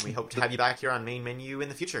 And we hope to have you back here on Main Menu in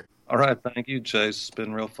the future. All right, thank you, Chase. It's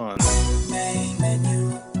been real fun. Main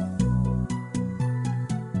Menu.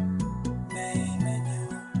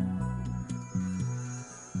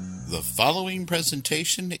 The following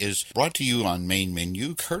presentation is brought to you on Main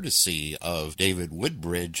Menu courtesy of David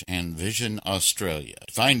Woodbridge and Vision Australia.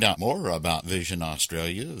 To find out more about Vision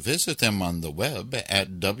Australia, visit them on the web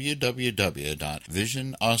at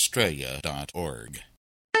www.visionaustralia.org.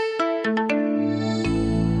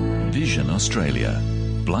 Vision Australia.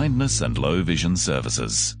 Blindness and low vision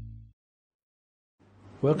services.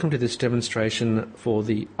 Welcome to this demonstration for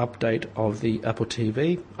the update of the Apple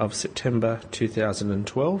TV of September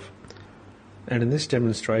 2012. And in this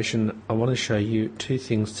demonstration, I want to show you two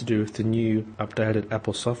things to do with the new updated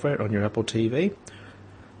Apple software on your Apple TV.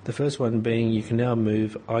 The first one being you can now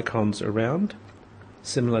move icons around.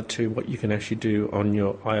 similar to what you can actually do on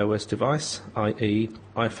your iOS device, i.e.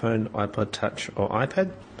 iPhone, iPod Touch or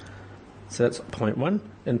iPad. So that's point 1.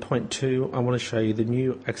 And point 2, I want to show you the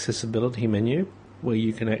new accessibility menu where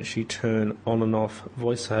you can actually turn on and off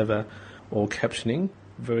voiceover or captioning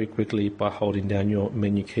very quickly by holding down your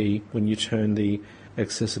menu key when you turn the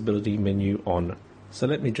accessibility menu on. So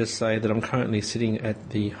let me just say that I'm currently sitting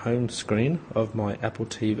at the home screen of my Apple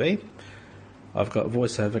TV. I've got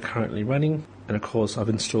voiceover currently running, and of course I've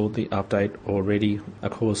installed the update already,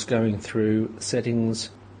 of course going through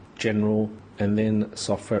settings, general, and then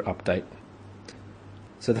software update.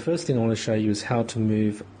 So the first thing I want to show you is how to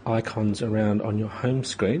move icons around on your home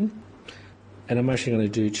screen. And I'm actually going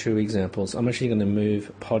to do 2 examples. I'm actually going to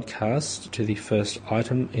move podcast to the first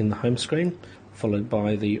item in the home screen, followed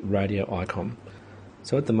by the radio icon.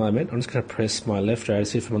 So at the moment, I'm just going to press my left arrow to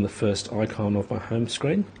see if I'm on the first icon of my home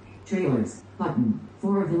screen. Trailers, button,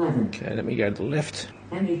 4 of 11. Okay, let me go to the left.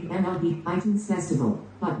 MLB iTunes Festival,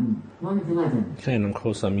 button, 1 of 11. Okay, and of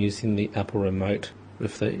course I'm using the Apple remote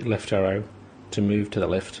with the left arrow to move to the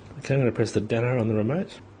left. Okay, I'm going to press the down arrow on the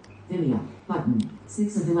remote. Vimeo, button,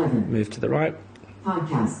 6 of 11. Move to the right.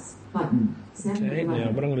 Podcasts, button, 7 Okay, of 11.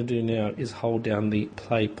 now what I'm going to do now is hold down the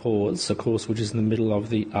play pause, of course, which is in the middle of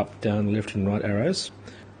the up, down, left and right arrows.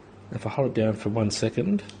 If I hold it down for 1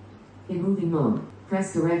 second. In moving mode,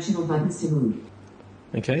 press directional buttons to move.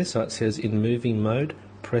 Okay, so it says in moving mode,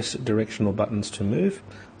 press directional buttons to move.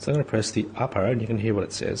 So I'm going to press the up arrow and you can hear what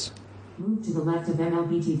it says. Move to the left of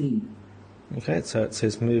MLB TV. Okay, so it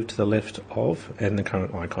says move to the left of and the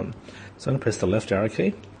current icon. So I'm going to press the left arrow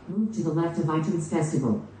key. Move to the left of iTunes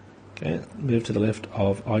Festival. Okay, move to the left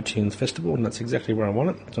of iTunes Festival, and that's exactly where I want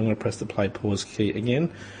it. So I'm going to press the play pause key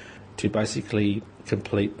again to basically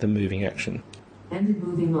complete the moving action. Ended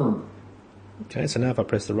moving mode. Okay, so now if I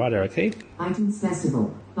press the right arrow key. iTunes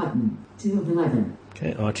Festival, button, 2 of 11.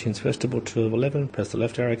 Okay, iTunes Festival, 2 of 11. Press the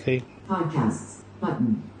left arrow key. Podcasts,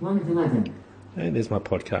 button, 1 of 11. Okay, there's my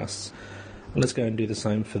podcasts. Well, let's go and do the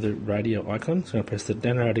same for the radio icon. So I'm going to press the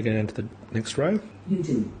down arrow to go down to the next row.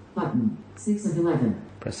 YouTube, button, 6 of 11.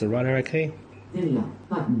 Press the right arrow key. Video,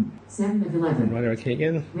 button, 7 of 11. Right arrow key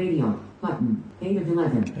again. Radio, button, 8 of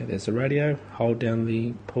 11. Okay, there's the radio. Hold down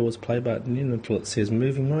the pause play button in until it says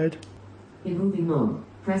moving mode. In moving mode,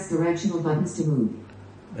 press directional buttons to move.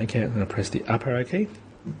 Okay, I'm going to press the up arrow key.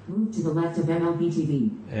 Move to the left of MLB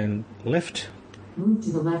TV. And left. Move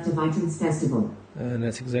to the left of iTunes Festival. And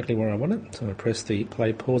that's exactly where I want it. So I'm going to press the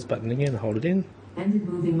play pause button again, hold it in. Ended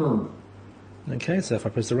moving mode. Okay, so if I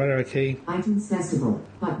press the right arrow key. iTunes Festival,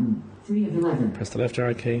 button, 3 of 11. Press the left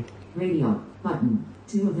arrow key. Radio, button,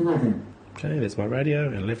 2 of 11. Okay, there's my radio,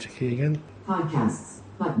 and left key again. Podcasts,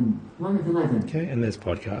 button, 1 of 11. Okay, and there's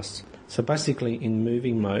podcasts. So basically in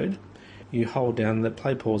moving mode, you hold down the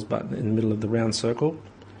play pause button in the middle of the round circle,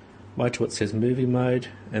 wait till it says moving mode,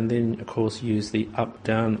 and then of course use the up,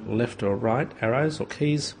 down, left or right arrows or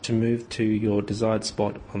keys to move to your desired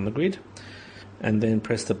spot on the grid, and then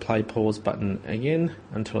press the play pause button again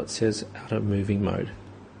until it says out of moving mode.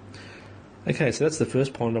 Okay, so that's the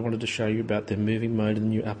first point I wanted to show you about the moving mode in the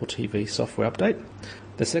new Apple TV software update.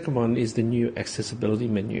 The second one is the new accessibility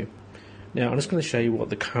menu. Now I'm just going to show you what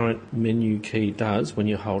the current menu key does when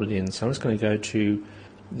you hold it in. So I'm just going to go to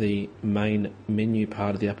the main menu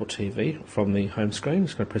part of the Apple TV from the home screen. I'm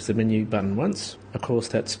just going to press the menu button once. Of course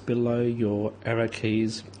that's below your arrow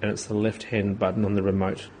keys and it's the left hand button on the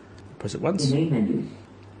remote. Press it once. The main menu.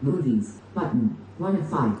 Movies, button, 1 of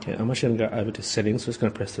 5. Okay, I'm actually going to go over to settings, so I'm just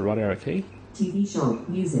going to press the right arrow key. TV show,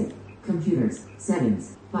 music, computers,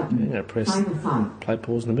 settings, button, Okay, I'm going to press 5 of 5. play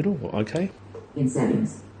pause in the middle, or OK. In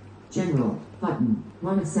settings. General, button,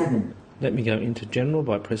 1 of 7. Let me go into general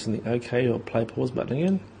by pressing the OK or play pause button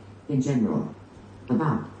again. In general.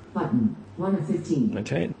 About, button, 1 of 15.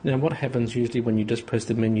 Okay, now what happens usually when you just press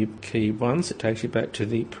the menu key once, it takes you back to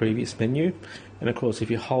the previous menu. And of course if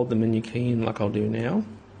you hold the menu key in like I'll do now.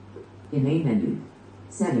 In main menu.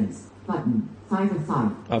 Settings, button, 5 of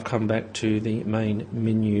 5. I've come back to the main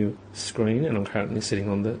menu screen and I'm currently sitting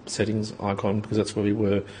on the settings icon because that's where we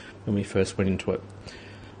were when we first went into it.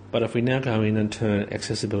 But if we now go in and turn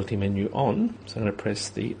accessibility menu on, so I'm going to press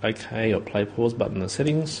the OK or play pause button in the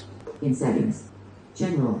settings. In settings.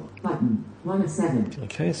 General, button, 1 of 7.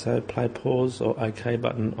 Okay, so play pause or OK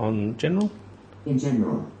button on general. In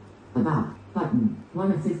general. About, button,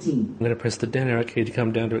 1 of 15. I'm going to press the down arrow key to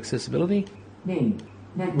come down to accessibility. Name,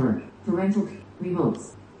 network, parental,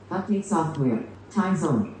 remotes, update software, time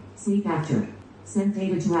zone, sleep capture, send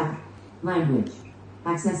data to app, language,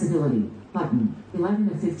 accessibility, button, 11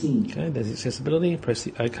 of 15. Okay, there's accessibility. Press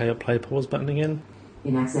the OK or play pause button again.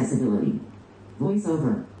 In accessibility.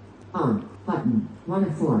 Voiceover. On. Button. 1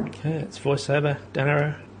 of 4. Okay, it's voiceover, down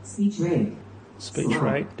arrow. Speech rate. Speech Slow.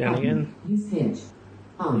 rate, down Button. again. Use pitch.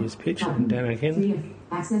 On. Use pitch, Button. and down again. 3 of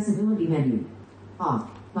accessibility menu. Off.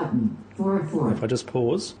 Button. 4 of 4. If I just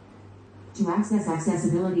pause, To access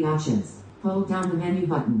accessibility options, hold down the menu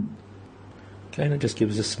button. okay, and it just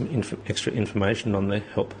gives us some extra information on the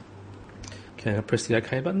help. Okay, I'll press the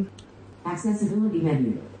OK button. Accessibility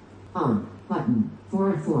menu. On. Button.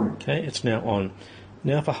 4 of 4. Okay, it's now on.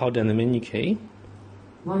 Now if I hold down the menu key,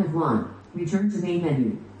 1 of 1. Return to main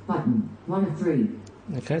menu. Button. 1 of 3.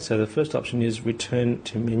 okay, so the first option is return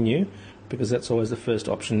to menu, because that's always the first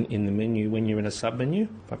option in the menu when you're in a sub-menu.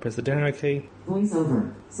 If I press the down arrow key,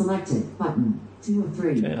 Voiceover. Selected. Button. 2 of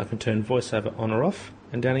 3. okay, I can turn voiceover on or off,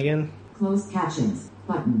 and down again, Closed captions.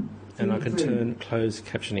 Button. 3 and I of can 3. turn closed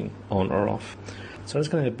captioning on or off. So I'm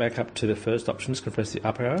just going to go back up to the first option, just going to press the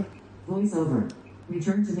up arrow, Voiceover.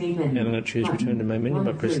 Return to main menu. and I'm going to choose Button. return to main menu 1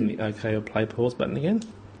 by of pressing 3. the OK or play pause button again.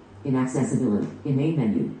 In accessibility. In main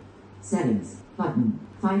menu. Settings. Button.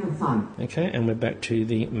 5 of 5. Okay, and we're back to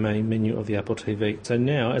the main menu of the Apple TV. So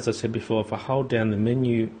now, as I said before, if I hold down the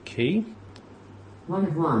menu key, 1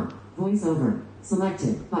 of 1. Voiceover.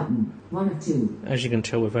 Selected. Button. 1 of 2. as you can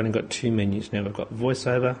tell, we've only got two menus now. We've got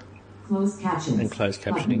voiceover Closed captions. and closed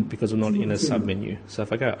captioning, Button. because we're not 2 in a of 2. sub-menu. So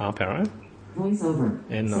if I go up arrow, Voiceover.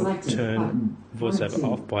 and I'll Selected. turn Button. 1 of voiceover 2.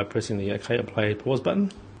 off by pressing the OK or play pause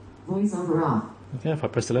button. Voiceover off. Okay, if I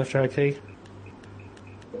press the left arrow key,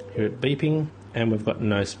 hear it beeping, and we've got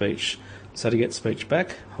no speech. So to get speech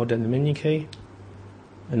back, hold down the menu key,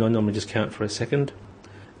 and I normally just count for a second,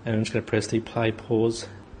 and I'm just going to press the play pause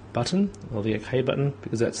button, or the OK button,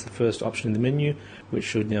 because that's the first option in the menu, which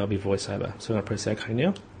should now be voiceover. So I'm going to press OK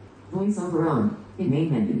now. Voiceover on. In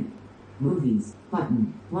main menu. Movies.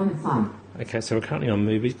 Button. 1 of 5. Okay, so we're currently on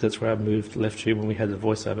movies, 'cause that's where I moved left to when we had the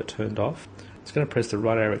voiceover turned off. Just going to press the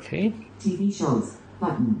right arrow key, TV shows.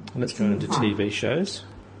 Button. and let's go 2 into of 5. TV shows,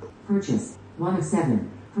 Purchase. 1 of 7.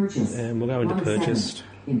 Purchase. and we'll go into 1 of 7. purchased.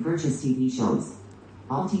 In purchase TV shows.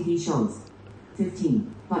 All TV shows.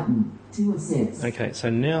 15. Button. 2 of 6. Okay, so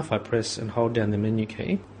now if I press and hold down the menu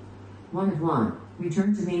key, 1 of 1.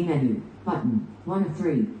 Return to main menu. Button. 1 of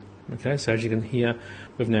 3. okay, so as you can hear,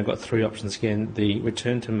 we've now got three options again: the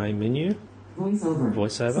return to main menu Voiceover.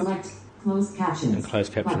 Voiceover. Select closed captions. and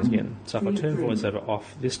closed captions Button. again. So if I 3 of turn 3. voiceover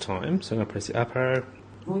off this time, so I'm going to press the up arrow,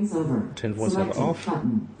 Voiceover. Turn voiceover Selected. off.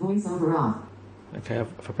 Button. Voiceover off. okay,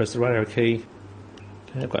 if I press the right arrow key,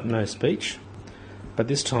 okay, I've got no speech. But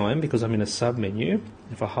this time, because I'm in a sub-menu,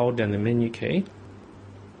 if I hold down the menu key,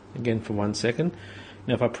 again for 1 second,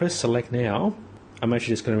 now if I press select now, I'm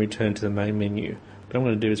actually just going to return to the main menu. What I'm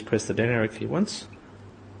going to do is press the down arrow key once,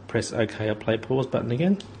 press OK or play pause button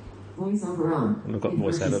again. Voiceover on. And we've got In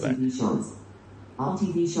voiceover purchase back. TV shows. All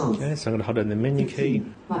TV shows. Okay, so I'm going to hold down the menu 15.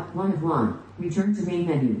 key. But 1 of 1. Return to main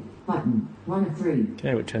menu. Button. 1 of 3.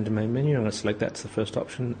 Okay, return to main menu. I'm going to select that's the first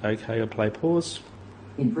option. OK or play pause.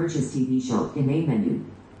 In purchase TV show. In main menu.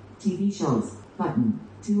 TV shows. Button.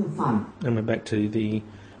 2 of 5. And we're back to the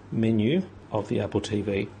menu of the Apple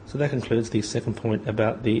TV. So that concludes the second point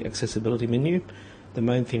about the accessibility menu. The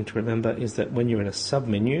main thing to remember is that when you're in a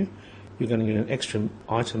sub-menu, you're going to get an extra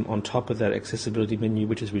item on top of that accessibility menu,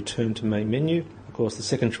 which is return to main menu. Of course, the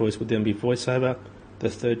second choice would then be voiceover. The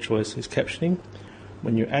third choice is captioning.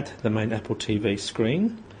 When you're at the main Apple TV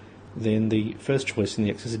screen, then the first choice in the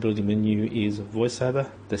accessibility menu is voiceover.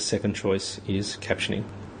 The second choice is captioning.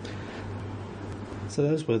 So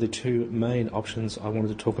those were the two main options I wanted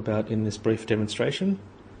to talk about in this brief demonstration,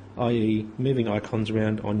 i.e. moving icons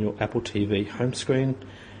around on your Apple TV home screen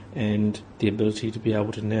and the ability to be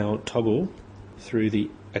able to now toggle through the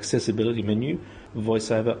accessibility menu,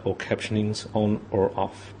 voiceover or captionings on or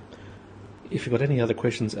off. If you've got any other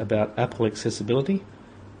questions about Apple accessibility,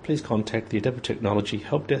 please contact the Adaptive Technology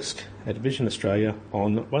Help Desk at Vision Australia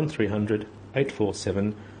on 1300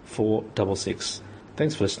 847 466.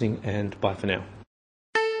 Thanks for listening and bye for now.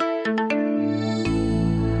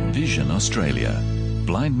 Vision Australia.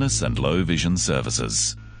 Blindness and low vision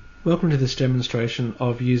services. Welcome to this demonstration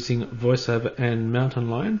of using VoiceOver and Mountain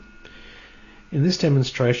Lion. In this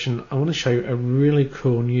demonstration, I want to show you a really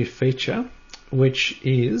cool new feature, which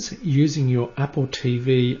is using your Apple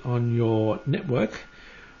TV on your network,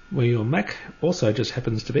 where your Mac also just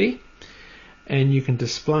happens to be, and you can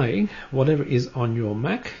display whatever is on your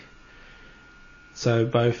Mac, so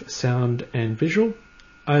both sound and visual,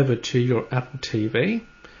 over to your Apple TV,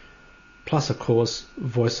 plus of course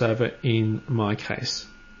VoiceOver in my case.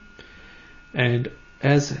 And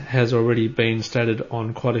as has already been stated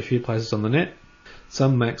on quite a few places on the net,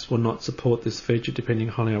 some Macs will not support this feature depending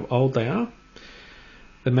on how old they are.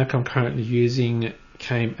 The Mac I'm currently using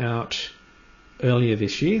came out earlier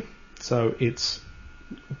this year, so it's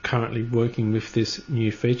currently working with this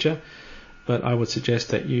new feature, but I would suggest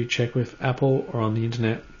that you check with Apple or on the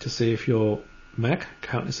internet to see if your Mac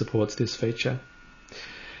currently supports this feature.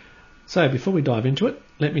 So before we dive into it,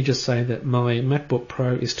 let me just say that my MacBook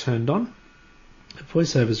Pro is turned on,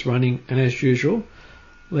 VoiceOver is running, and as usual,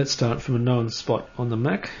 let's start from a known spot on the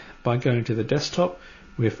Mac by going to the desktop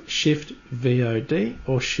with Shift VOD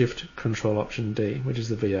or Shift Control Option D, which is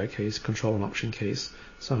the VO keys, Control and Option keys.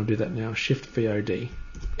 So I'll do that now, Shift VOD.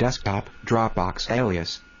 Desktop, Dropbox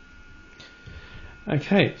alias.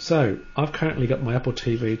 Okay, so I've currently got my Apple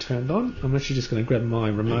TV turned on. I'm actually just going to grab my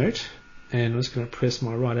remote and I'm just going to press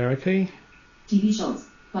my right arrow key. TV shows.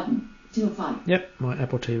 Button. 2 of 5. Yep, my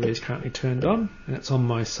Apple TV is currently turned on and it's on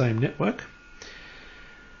my same network.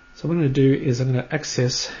 So what I'm going to do is I'm going to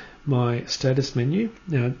access my status menu.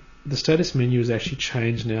 Now, the status menu is actually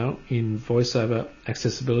changed now in VoiceOver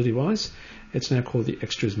accessibility wise. It's now called the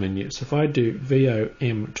extras menu. So if I do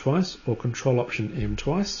VO-M twice or Control Option M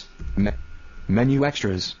twice. Menu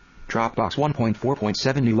extras. Dropbox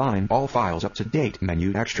 1.4.7 new line. All files up to date.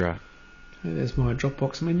 Menu extra. Okay, there's my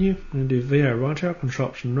Dropbox menu. I'm going to do VO right arrow, Control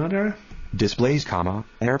Option right arrow. Displays, comma,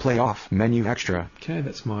 AirPlay off. Menu extra. Okay,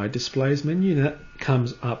 that's my displays menu. That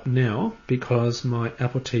comes up now because my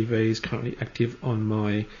Apple TV is currently active on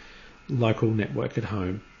my local network at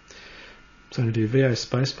home. So I'm going to do VO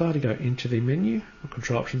spacebar to go into the menu, or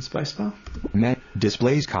Control Option spacebar.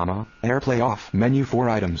 Displays, comma, AirPlay off. Menu 4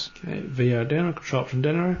 items. Okay, VO down or Control Option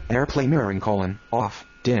down arrow. AirPlay mirroring colon, off,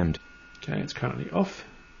 dimmed. Okay, it's currently off.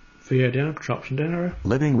 VO down, Control Option down arrow.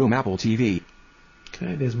 Living room Apple TV.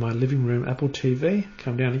 Okay, there's my living room Apple TV.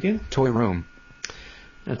 Come down again. Toy room.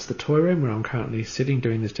 That's the toy room where I'm currently sitting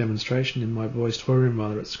doing this demonstration in my boys' toy room while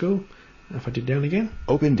they're at school. If I did down again.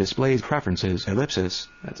 Open displays preferences ellipsis.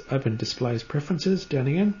 That's open displays preferences. Down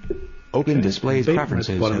again. Open Okay, displays beat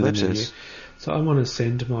preferences right bottom of the menu. ellipsis. So I want to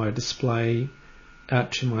send my display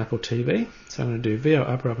out to my Apple TV. So I'm going to do VO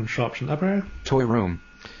up arrow, Control Option up arrow. Toy room.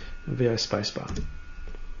 And VO spacebar.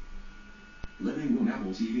 Living room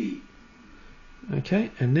Apple TV. Okay,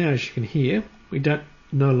 and now as you can hear, we don't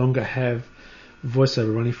no longer have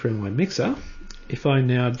VoiceOver running through my mixer. If I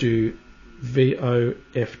now do VO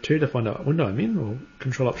F2 to find out what window I'm in, or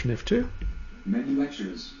Control Option F2. Menu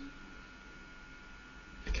extras.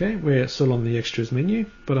 Okay, we're still on the extras menu,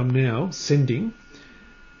 but I'm now sending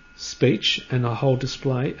speech and a whole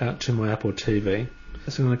display out to my Apple TV.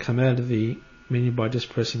 So I'm going to come out of the menu by just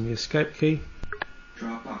pressing the escape key.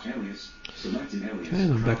 Dropbox alias. Selected alias. Okay,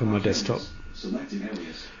 and I'm back on my desktop. Selected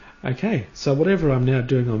alias. Okay, so whatever I'm now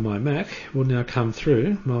doing on my Mac will now come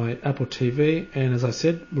through my Apple TV, and as I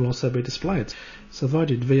said, will also be displayed. So if I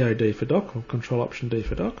did VOD for dock, or Control Option D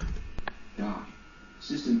for dock. Dock.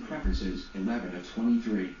 System preferences 11 of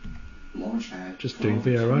 23. Launchpad. Just doing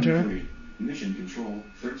VO right arrow. Mission control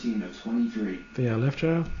 13 of 23. VO left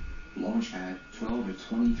arrow. Launchpad 12 of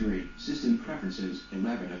 23. System preferences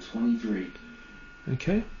 11 of 23.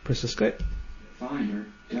 Okay, press escape. Finder.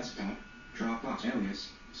 Desktop. Dropbox alias.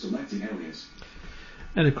 Selected alias.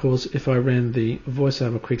 And of course, if I ran the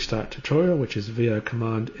VoiceOver Quick Start tutorial, which is VO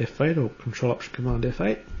Command F8 or Control Option Command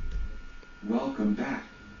F8. Welcome back.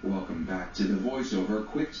 Welcome back to the VoiceOver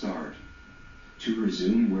Quick Start. To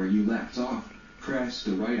resume where you left off, press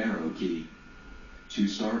the right arrow key. To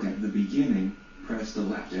start at the beginning, press the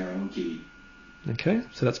left arrow key. Okay,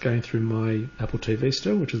 so that's going through my Apple TV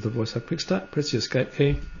still, which is the VoiceOver Quick Start. Press the escape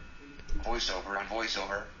key. VoiceOver on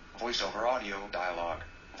VoiceOver. VoiceOver audio dialog.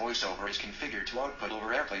 VoiceOver is configured to output over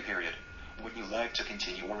AirPlay period. Would you like to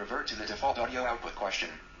continue or revert to the default audio output question?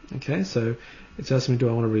 Okay, so it's asking me, do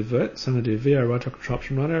I want to revert? So I'm going to do VO right arrow, Control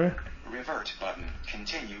Option right arrow. Revert button.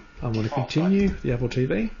 Continue. I want to Default continue button. the Apple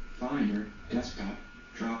TV. Finder. Desktop.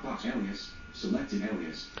 Dropbox alias. Selected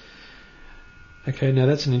alias. Okay, now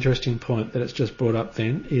that's an interesting point that it's just brought up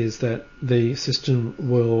then, is that the system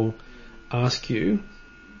will ask you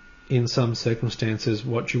in some circumstances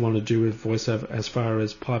what you want to do with VoiceOver as far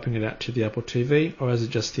as piping it out to the Apple TV, or as it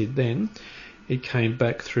just did then, it came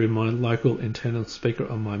back through my local internal speaker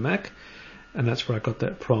on my Mac, and that's where I got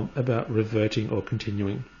that prompt about reverting or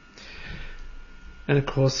continuing. And of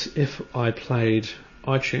course, if I played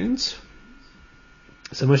iTunes,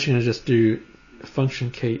 so I'm actually going to just do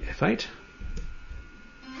function key F8.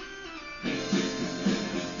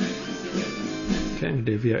 Okay, I'm going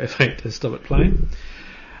to do VO F8 to stop it playing.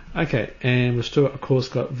 Okay, and we've still, of course,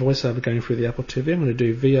 got VoiceOver going through the Apple TV. I'm going to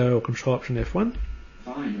do VO or Control Option F1.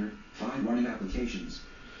 Finder. Find running applications.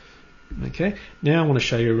 Okay, now I want to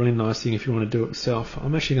show you a really nice thing if you want to do it yourself.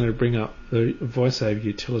 I'm actually going to bring up the VoiceOver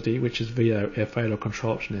utility, which is VO F8 or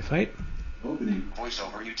Control Option F8. Opening.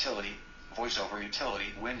 VoiceOver utility. VoiceOver utility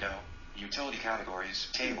window. Utility categories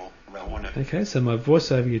table row 1 of. Okay, so my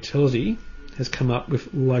VoiceOver utility has come up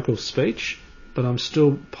with local speech, but I'm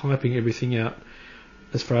still piping everything out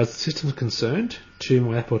as far as the system is concerned to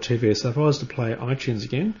my Apple TV. So if I was to play iTunes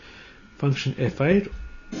again, function F8,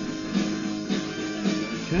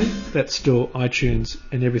 okay, that's still iTunes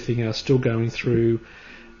and everything else still going through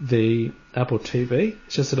the Apple TV.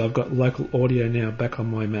 It's just that I've got local audio now back on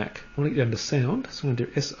my Mac. I want to get down to sound, so I'm going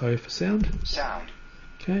to do SO for sound. Sound.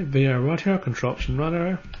 Okay, VO right arrow, control option right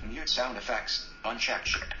arrow. Mute sound effects.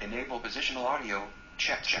 Unchecked. Enable positional audio.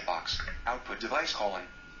 Checked checkbox. Output device colon.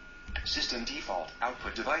 System default.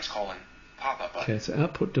 Output device colon. Pop-up button. Okay, so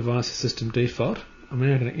output device is system default. I'm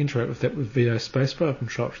now going to interact with that with VO spacebar,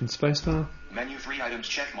 control option spacebar. Menu 3 items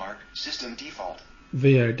checkmark. System default.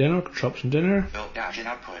 VO down arrow, control option down arrow. Built dash in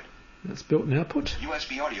output. That's built-in output.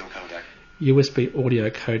 USB audio codec. USB audio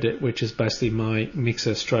codec, which is basically my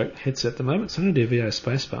mixer stroke headset at the moment. So I'm going to do VO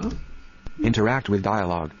spacebar. Interact with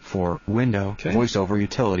dialog for window, Okay. VoiceOver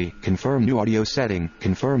utility, confirm new audio setting,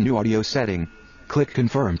 confirm new audio setting. Click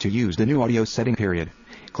confirm to use the new audio setting period.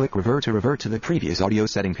 Click revert to the previous audio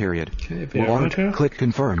setting period. Okay, VO right arrow. Click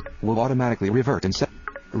confirm, will automatically revert and set.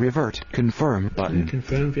 Revert, confirm button.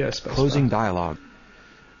 Confirm VO spacebar. Closing dialog.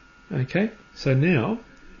 Okay, so now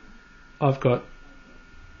I've got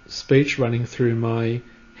speech running through my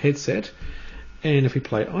headset, and if we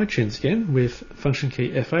play iTunes again with function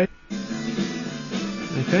key F8,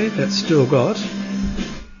 okay, that's still got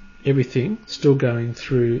everything still going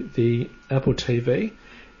through the Apple TV.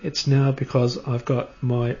 It's now because I've got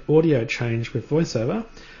my audio changed with VoiceOver,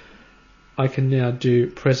 I can now do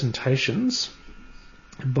presentations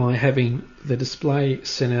by having the display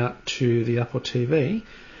sent out to the Apple TV,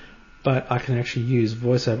 but I can actually use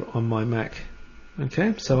VoiceOver on my Mac.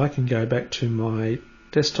 Okay, so I can go back to my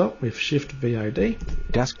desktop with Shift VOD.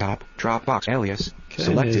 Desktop, Dropbox alias, Okay,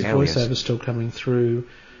 selected there's alias. VoiceOver still coming through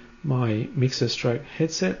my mixer stroke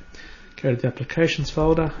headset. Go to the applications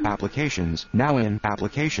folder. Applications, now in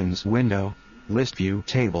Applications window, List View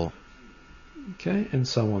table. Okay, and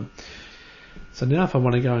so on. So now if I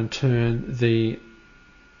want to go and turn the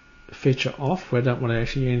feature off, where I don't want to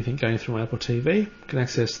actually hear anything going through my Apple TV, I can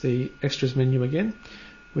access the extras menu again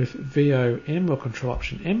with VOM or control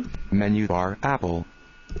option M. Menu bar, Apple.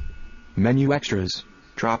 Menu extras,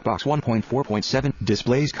 Dropbox 1.4.7,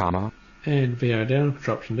 displays, comma, And VO down,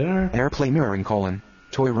 control option down arrow. AirPlay mirroring, colon,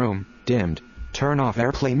 toy room, dimmed, turn off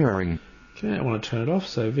AirPlay mirroring, Okay, I want to turn it off,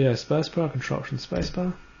 so VO spacebar, control option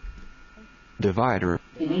spacebar. divider,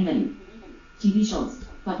 In main menu. TV shows.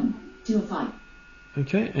 Button. 2 of 5.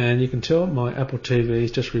 Okay, and you can tell my Apple TV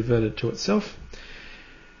has just reverted to itself,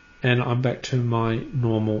 and I'm back to my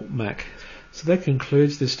normal Mac. So that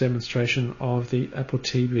concludes this demonstration of the Apple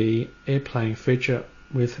TV AirPlaying feature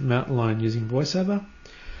with Mountain Lion using VoiceOver.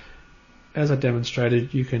 As I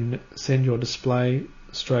demonstrated, you can send your display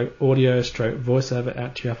stroke audio stroke VoiceOver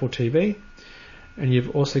out to your Apple TV, and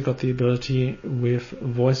you've also got the ability with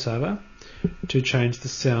VoiceOver to change the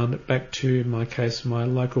sound back to, in my case, my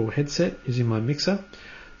local headset using my mixer,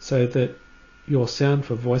 so that your sound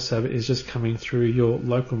for VoiceOver is just coming through your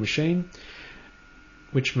local machine,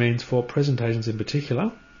 which means for presentations in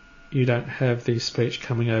particular, you don't have the speech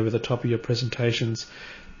coming over the top of your presentations,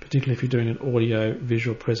 particularly if you're doing an audio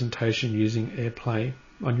visual presentation using AirPlay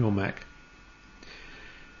on your Mac.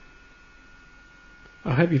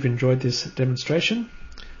 I hope you've enjoyed this demonstration.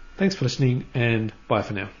 Thanks for listening, and bye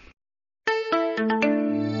for now.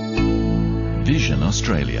 Vision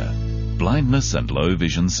Australia. Blindness and low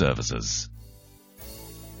vision services.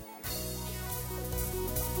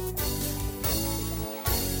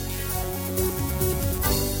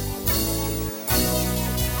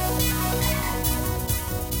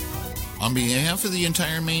 On behalf of the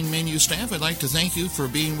entire Main Menu staff, I'd like to thank you for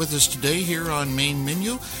being with us today here on Main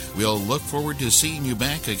Menu. We'll look forward to seeing you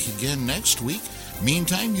back again next week.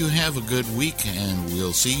 Meantime, you have a good week, and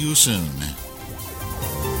we'll see you soon.